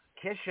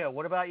KISHA,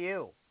 what about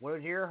you? What are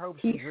your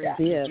hopes and dreams?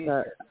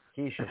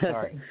 KISHA,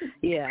 sorry.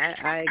 Yeah,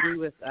 I agree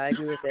with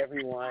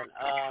everyone.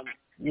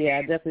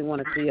 I definitely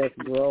want to see us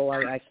grow.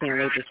 I can't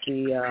wait to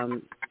see,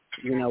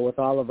 with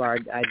all of our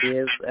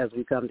ideas as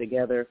we come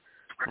together.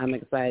 I'm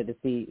excited to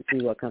see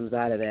what comes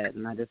out of that,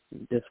 and I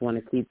just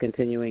want to keep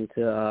continuing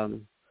to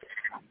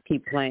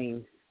keep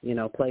playing,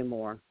 play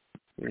more,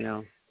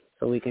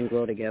 so we can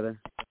grow together.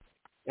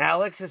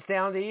 Alex, it's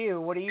down to you.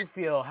 What do you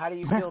feel? How do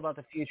you feel about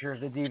the future of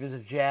the Divas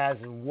of Jazz,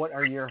 and what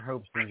are your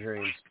hopes and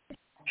dreams?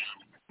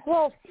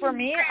 Well, for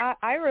me,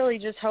 I really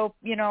just hope,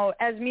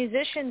 as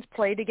musicians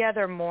play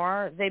together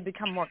more, they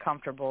become more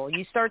comfortable.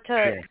 You start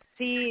to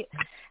see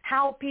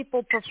how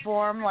people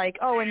perform, like,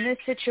 in this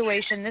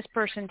situation, this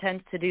person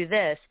tends to do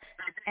this.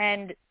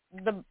 And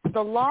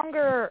the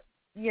longer,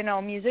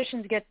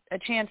 musicians get a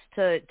chance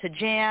to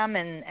jam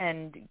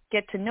and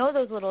get to know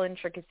those little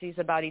intricacies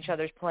about each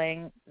other's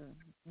playing,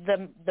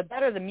 the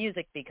better the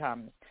music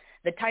becomes.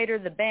 The tighter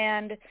the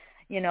band,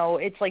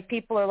 it's like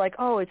people are like,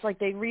 it's like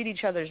they read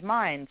each other's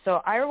minds.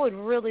 So I would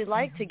really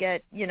like to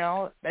get,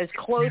 as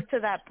close to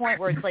that point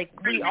where it's like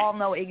we all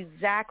know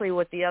exactly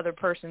what the other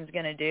person's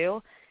going to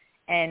do.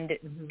 And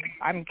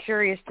I'm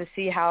curious to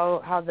see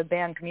how the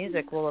band's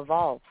music will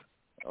evolve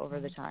over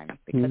the time.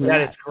 Because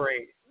that is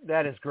great.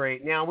 That is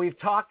great. Now, we've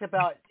talked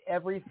about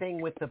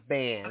everything with the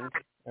band,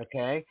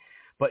 okay?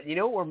 But you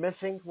know what we're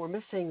missing? We're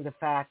missing the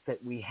fact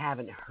that we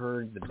haven't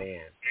heard the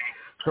band.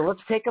 So let's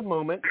take a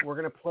moment. We're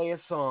going to play a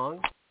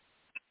song.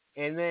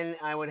 And then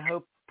I would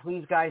hope,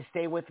 please, guys,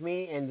 stay with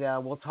me, and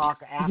we'll talk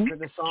after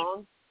the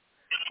song.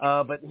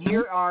 But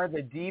here are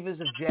the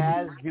Divas of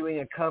Jazz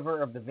doing a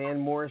cover of the Van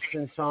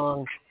Morrison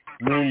song,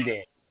 Moon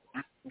Day.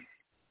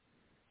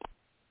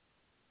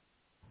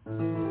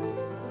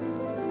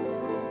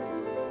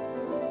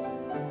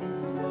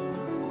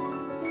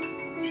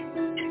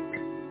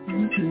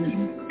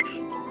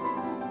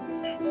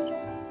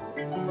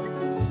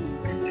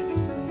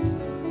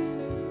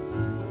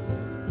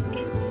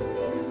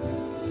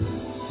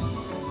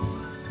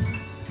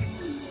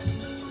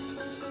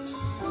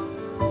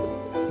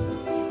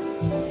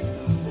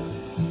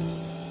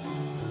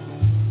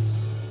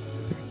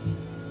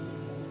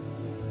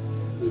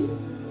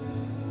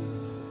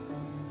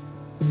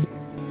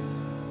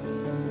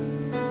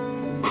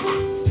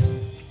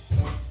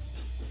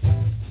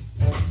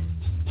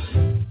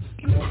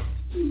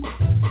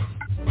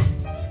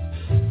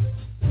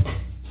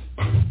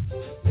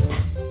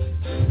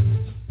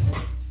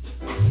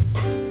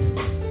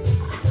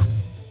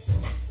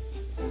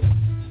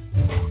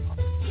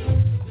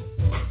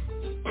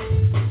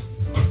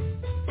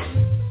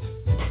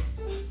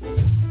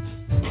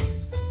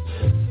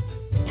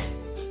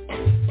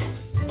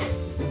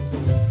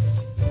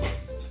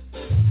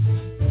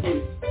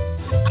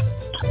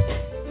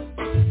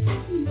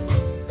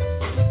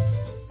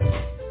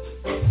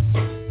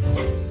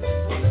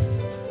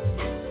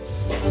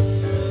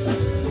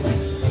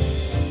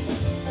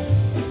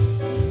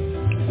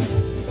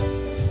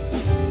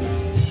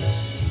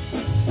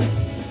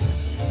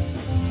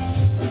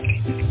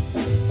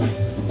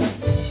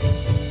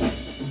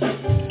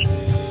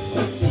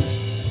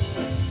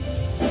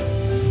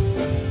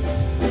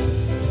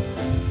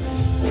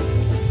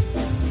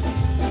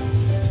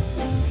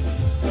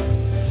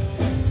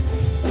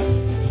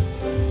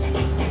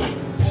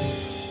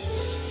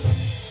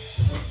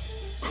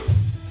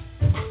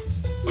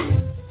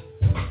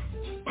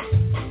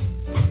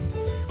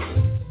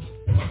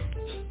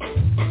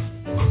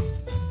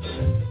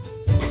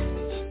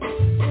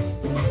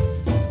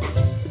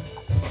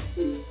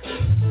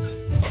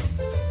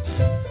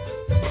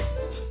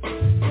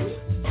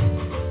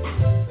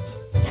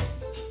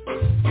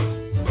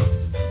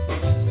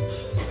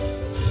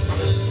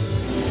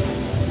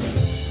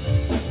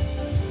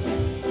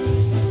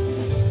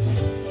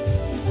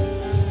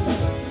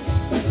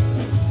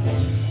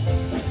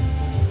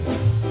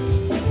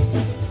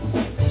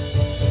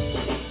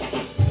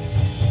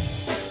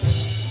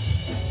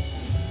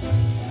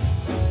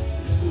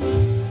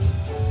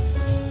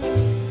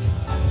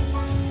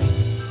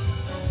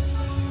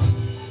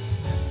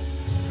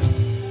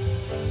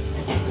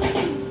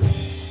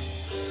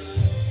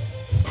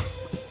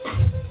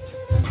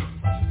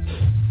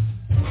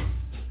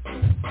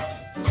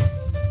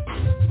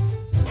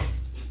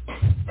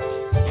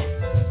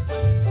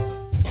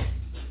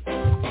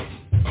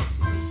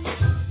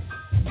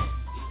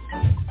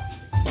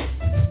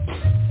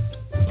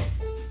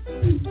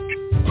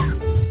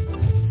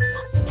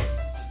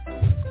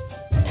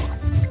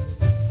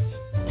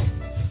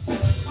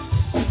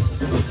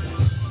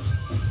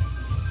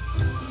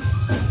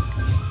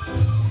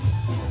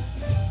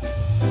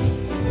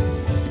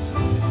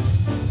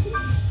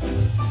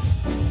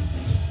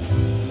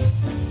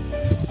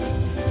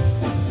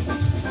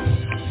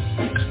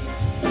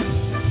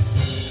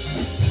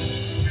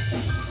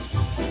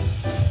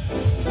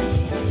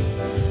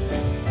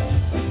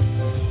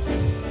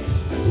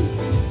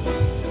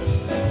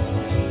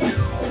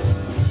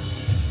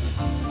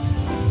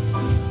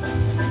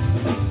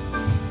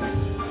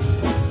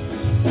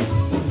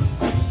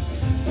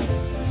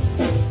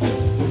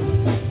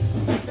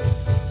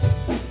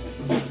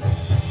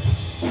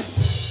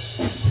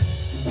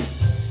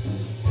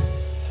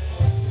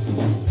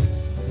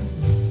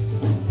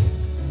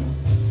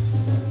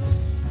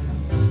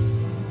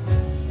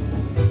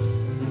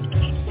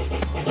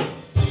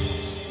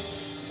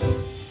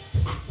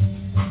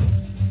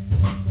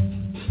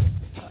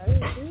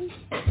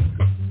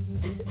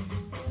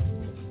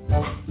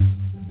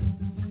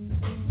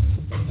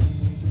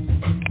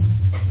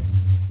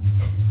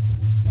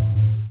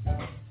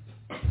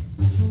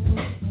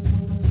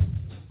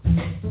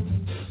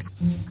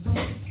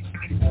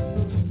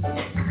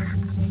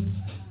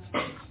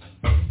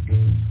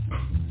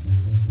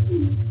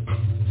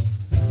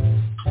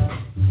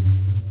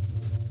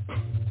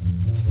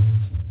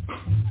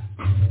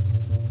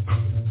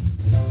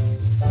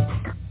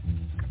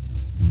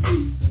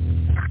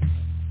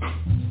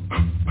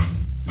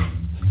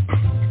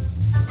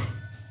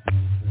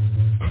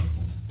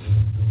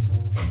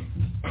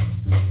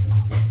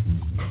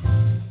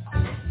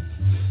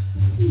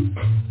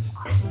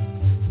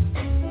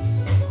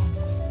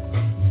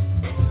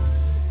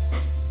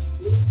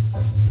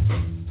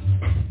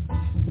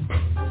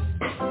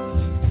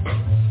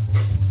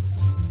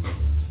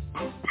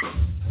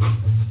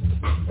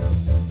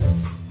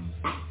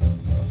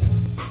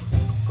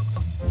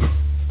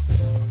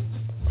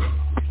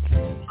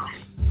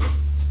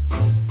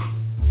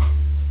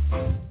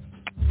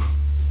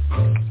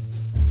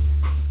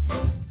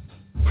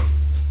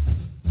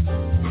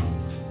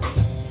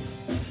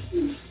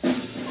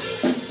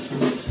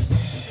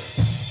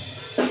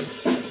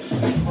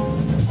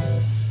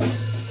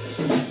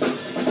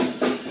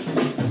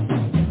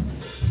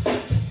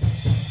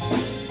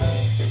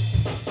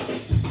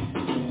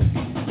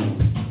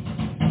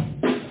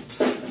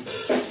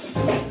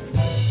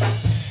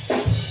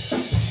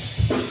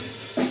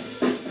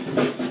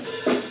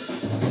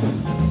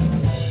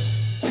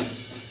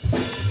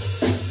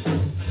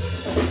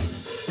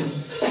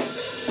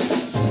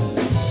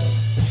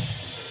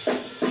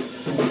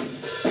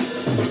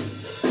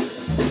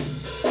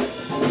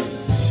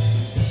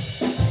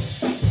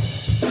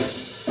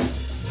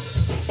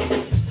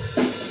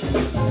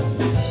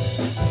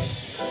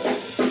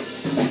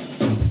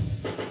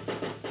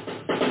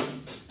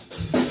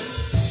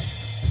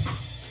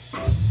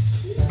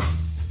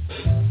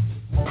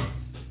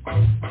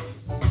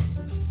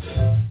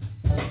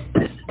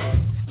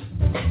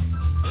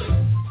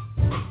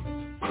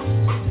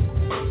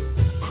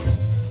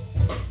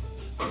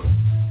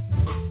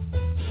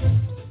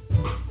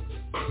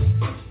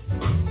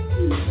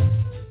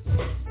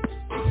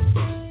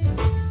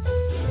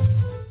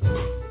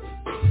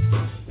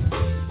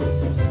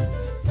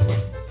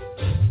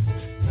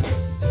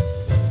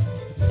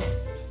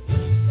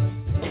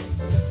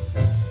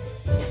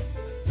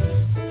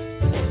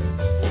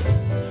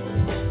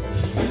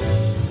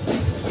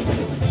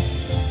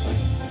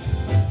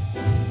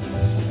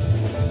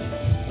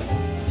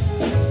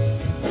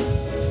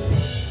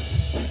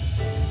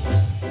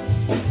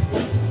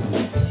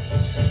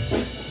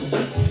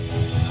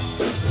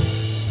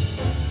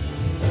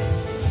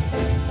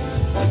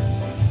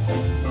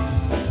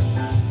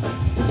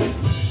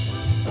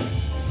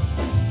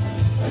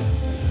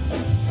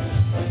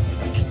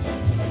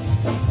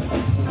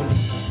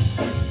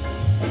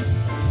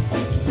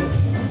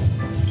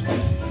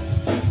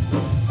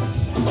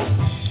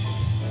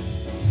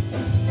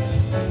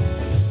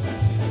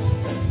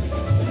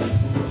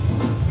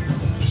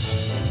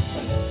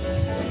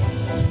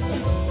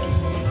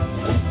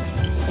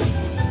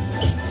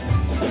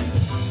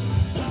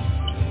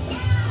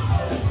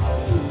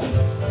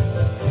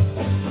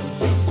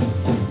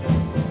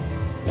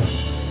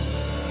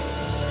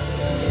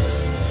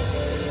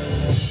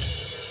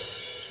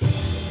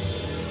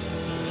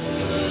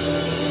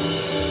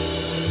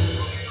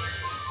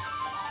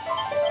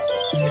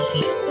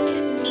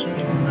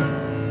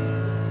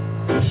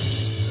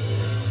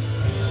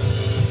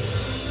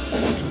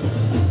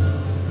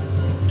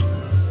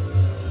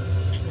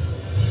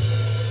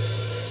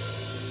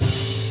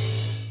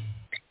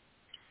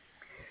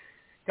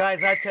 Guys,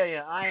 I tell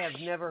you, I have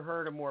never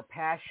heard a more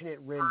passionate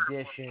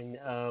rendition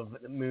of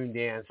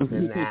Moondance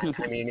than that.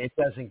 I mean, it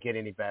doesn't get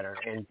any better.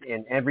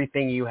 And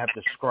everything you have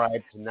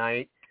described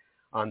tonight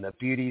on the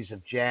beauties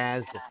of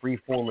jazz, the free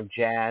form of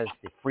jazz,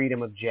 the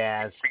freedom of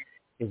jazz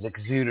is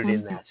exuded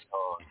in that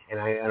song.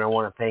 And I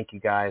want to thank you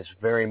guys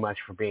very much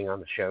for being on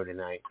the show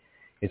tonight.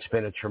 It's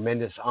been a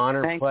tremendous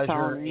honor, Thanks, pleasure,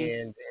 Tony.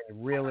 and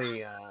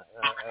really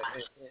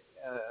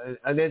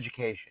an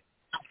education.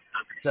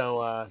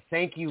 So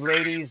thank you,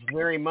 ladies,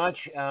 very much.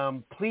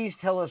 Please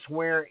tell us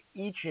where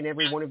each and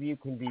every one of you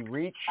can be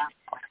reached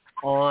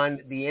on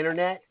the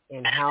Internet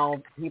and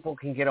how people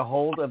can get a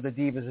hold of the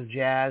Divas of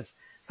Jazz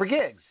for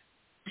gigs.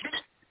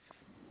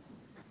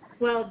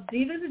 Well,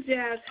 Divas of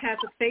Jazz has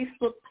a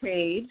Facebook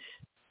page,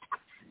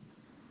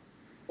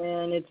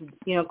 and it's,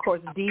 of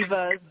course,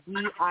 Divas,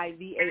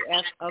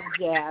 D-I-V-A-S of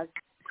Jazz,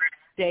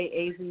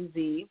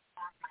 J-A-Z-Z.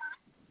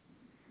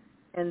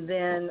 And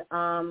then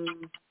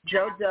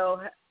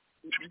JoJo,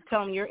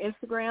 tell them your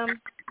Instagram.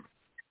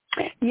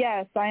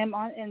 Yes, I am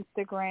on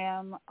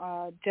Instagram,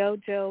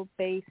 Jo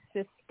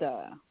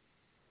Bassista.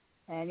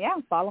 And, yeah,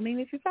 follow me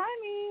if you find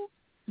me.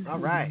 All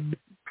right.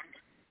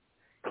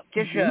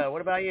 KISHA,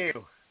 what about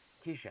you?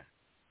 KISHA.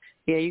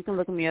 Yeah, you can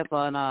look me up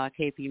on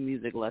KP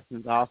Music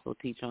Lessons. I also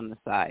teach on the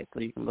side,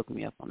 so you can look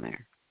me up on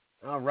there.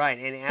 All right.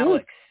 And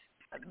Alex?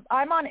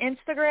 I'm on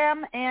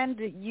Instagram and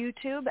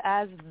YouTube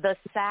as the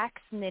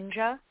Sax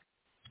Ninja.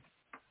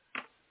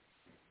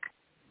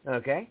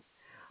 Okay.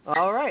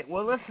 All right.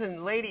 Well,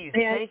 listen, ladies,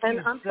 thank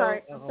you. I'm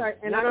sorry. And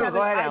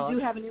go ahead,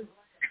 Alex.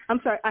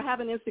 I have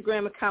an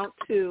Instagram account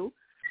too.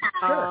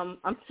 Sure.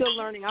 I'm still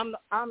learning. I'm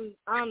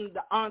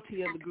the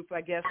auntie of the group,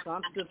 I guess. So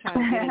I'm still trying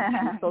to get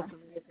into social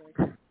media.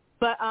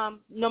 But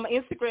no, my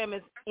Instagram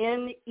is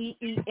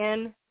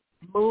NEEN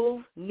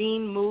Move,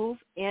 Neen Move,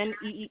 NEEN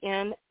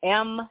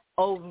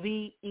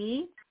MOVE,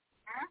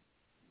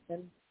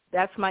 and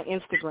that's my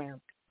Instagram.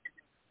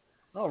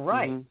 All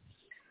right. Mm-hmm.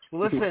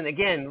 Listen,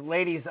 again,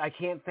 ladies, I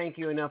can't thank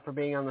you enough for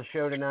being on the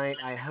show tonight.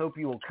 I hope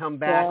you will come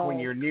back when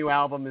your new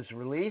album is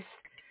released,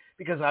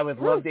 because I would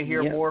love to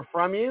hear more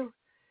from you.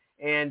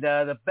 And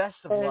the best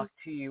of luck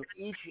to you,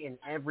 each and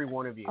every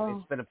one of you.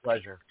 It's been a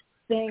pleasure.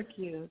 Thank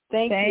you.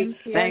 Thank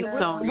you. Thanks,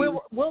 Tony.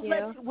 We'll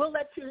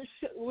let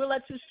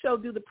your show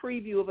do the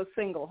preview of a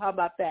single. How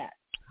about that?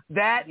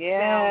 That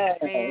sounds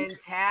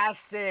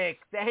fantastic.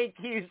 Thank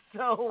you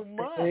so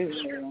much.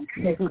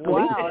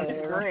 Wow,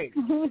 that's great.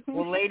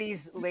 Well, ladies,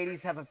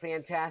 have a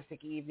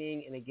fantastic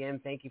evening. And again,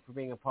 thank you for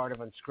being a part of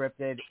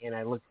Unscripted. And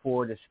I look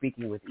forward to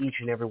speaking with each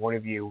and every one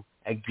of you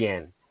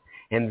again.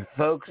 And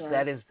folks,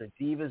 that is the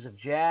Divas of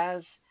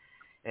Jazz.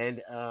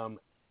 And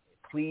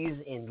please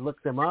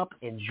look them up,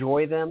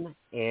 enjoy them,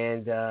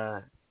 and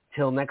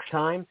till next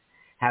time,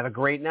 have a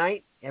great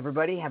night.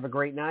 Everybody, have a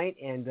great night,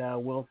 and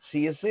we'll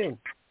see you soon.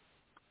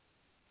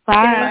 Bye.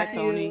 Bye,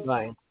 Tony.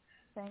 Bye.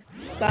 Thanks.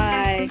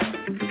 Bye.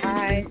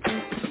 Bye.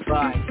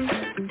 Bye.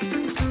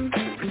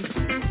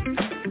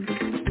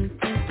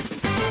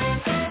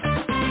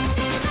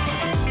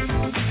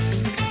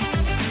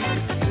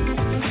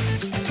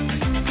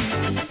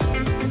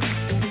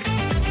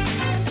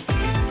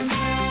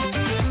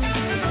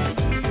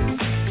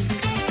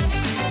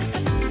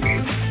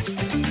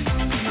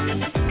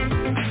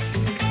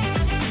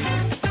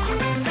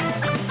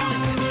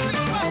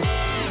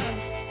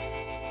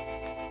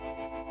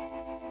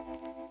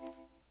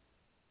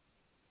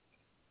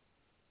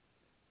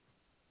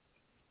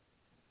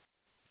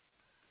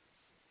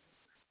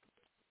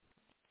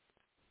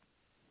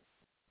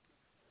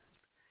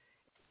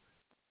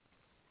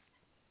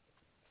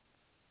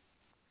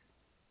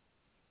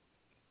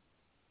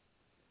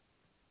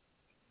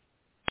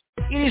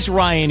 It is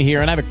Ryan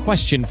here, and I have a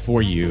question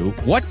for you.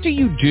 What do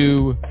you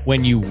do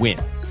when you win?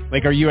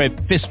 Like, are you a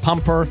fist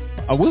pumper,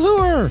 a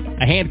woohooer,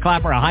 a hand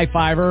clapper, a high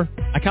fiver?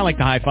 I kind of like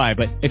the high five,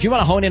 but if you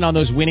want to hone in on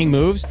those winning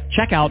moves,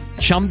 check out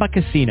Chumba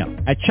Casino.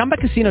 At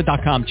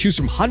ChumbaCasino.com, choose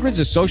from hundreds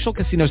of social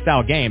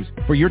casino-style games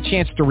for your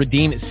chance to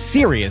redeem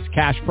serious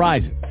cash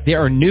prizes.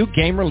 There are new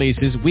game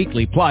releases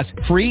weekly, plus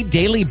free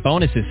daily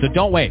bonuses, so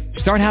don't wait.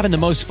 Start having the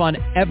most fun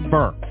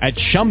ever at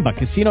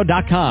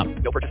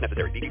ChumbaCasino.com. No purchase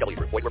necessary. VGW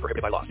Group. Void where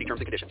prohibited by law. See terms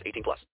and conditions. 18+.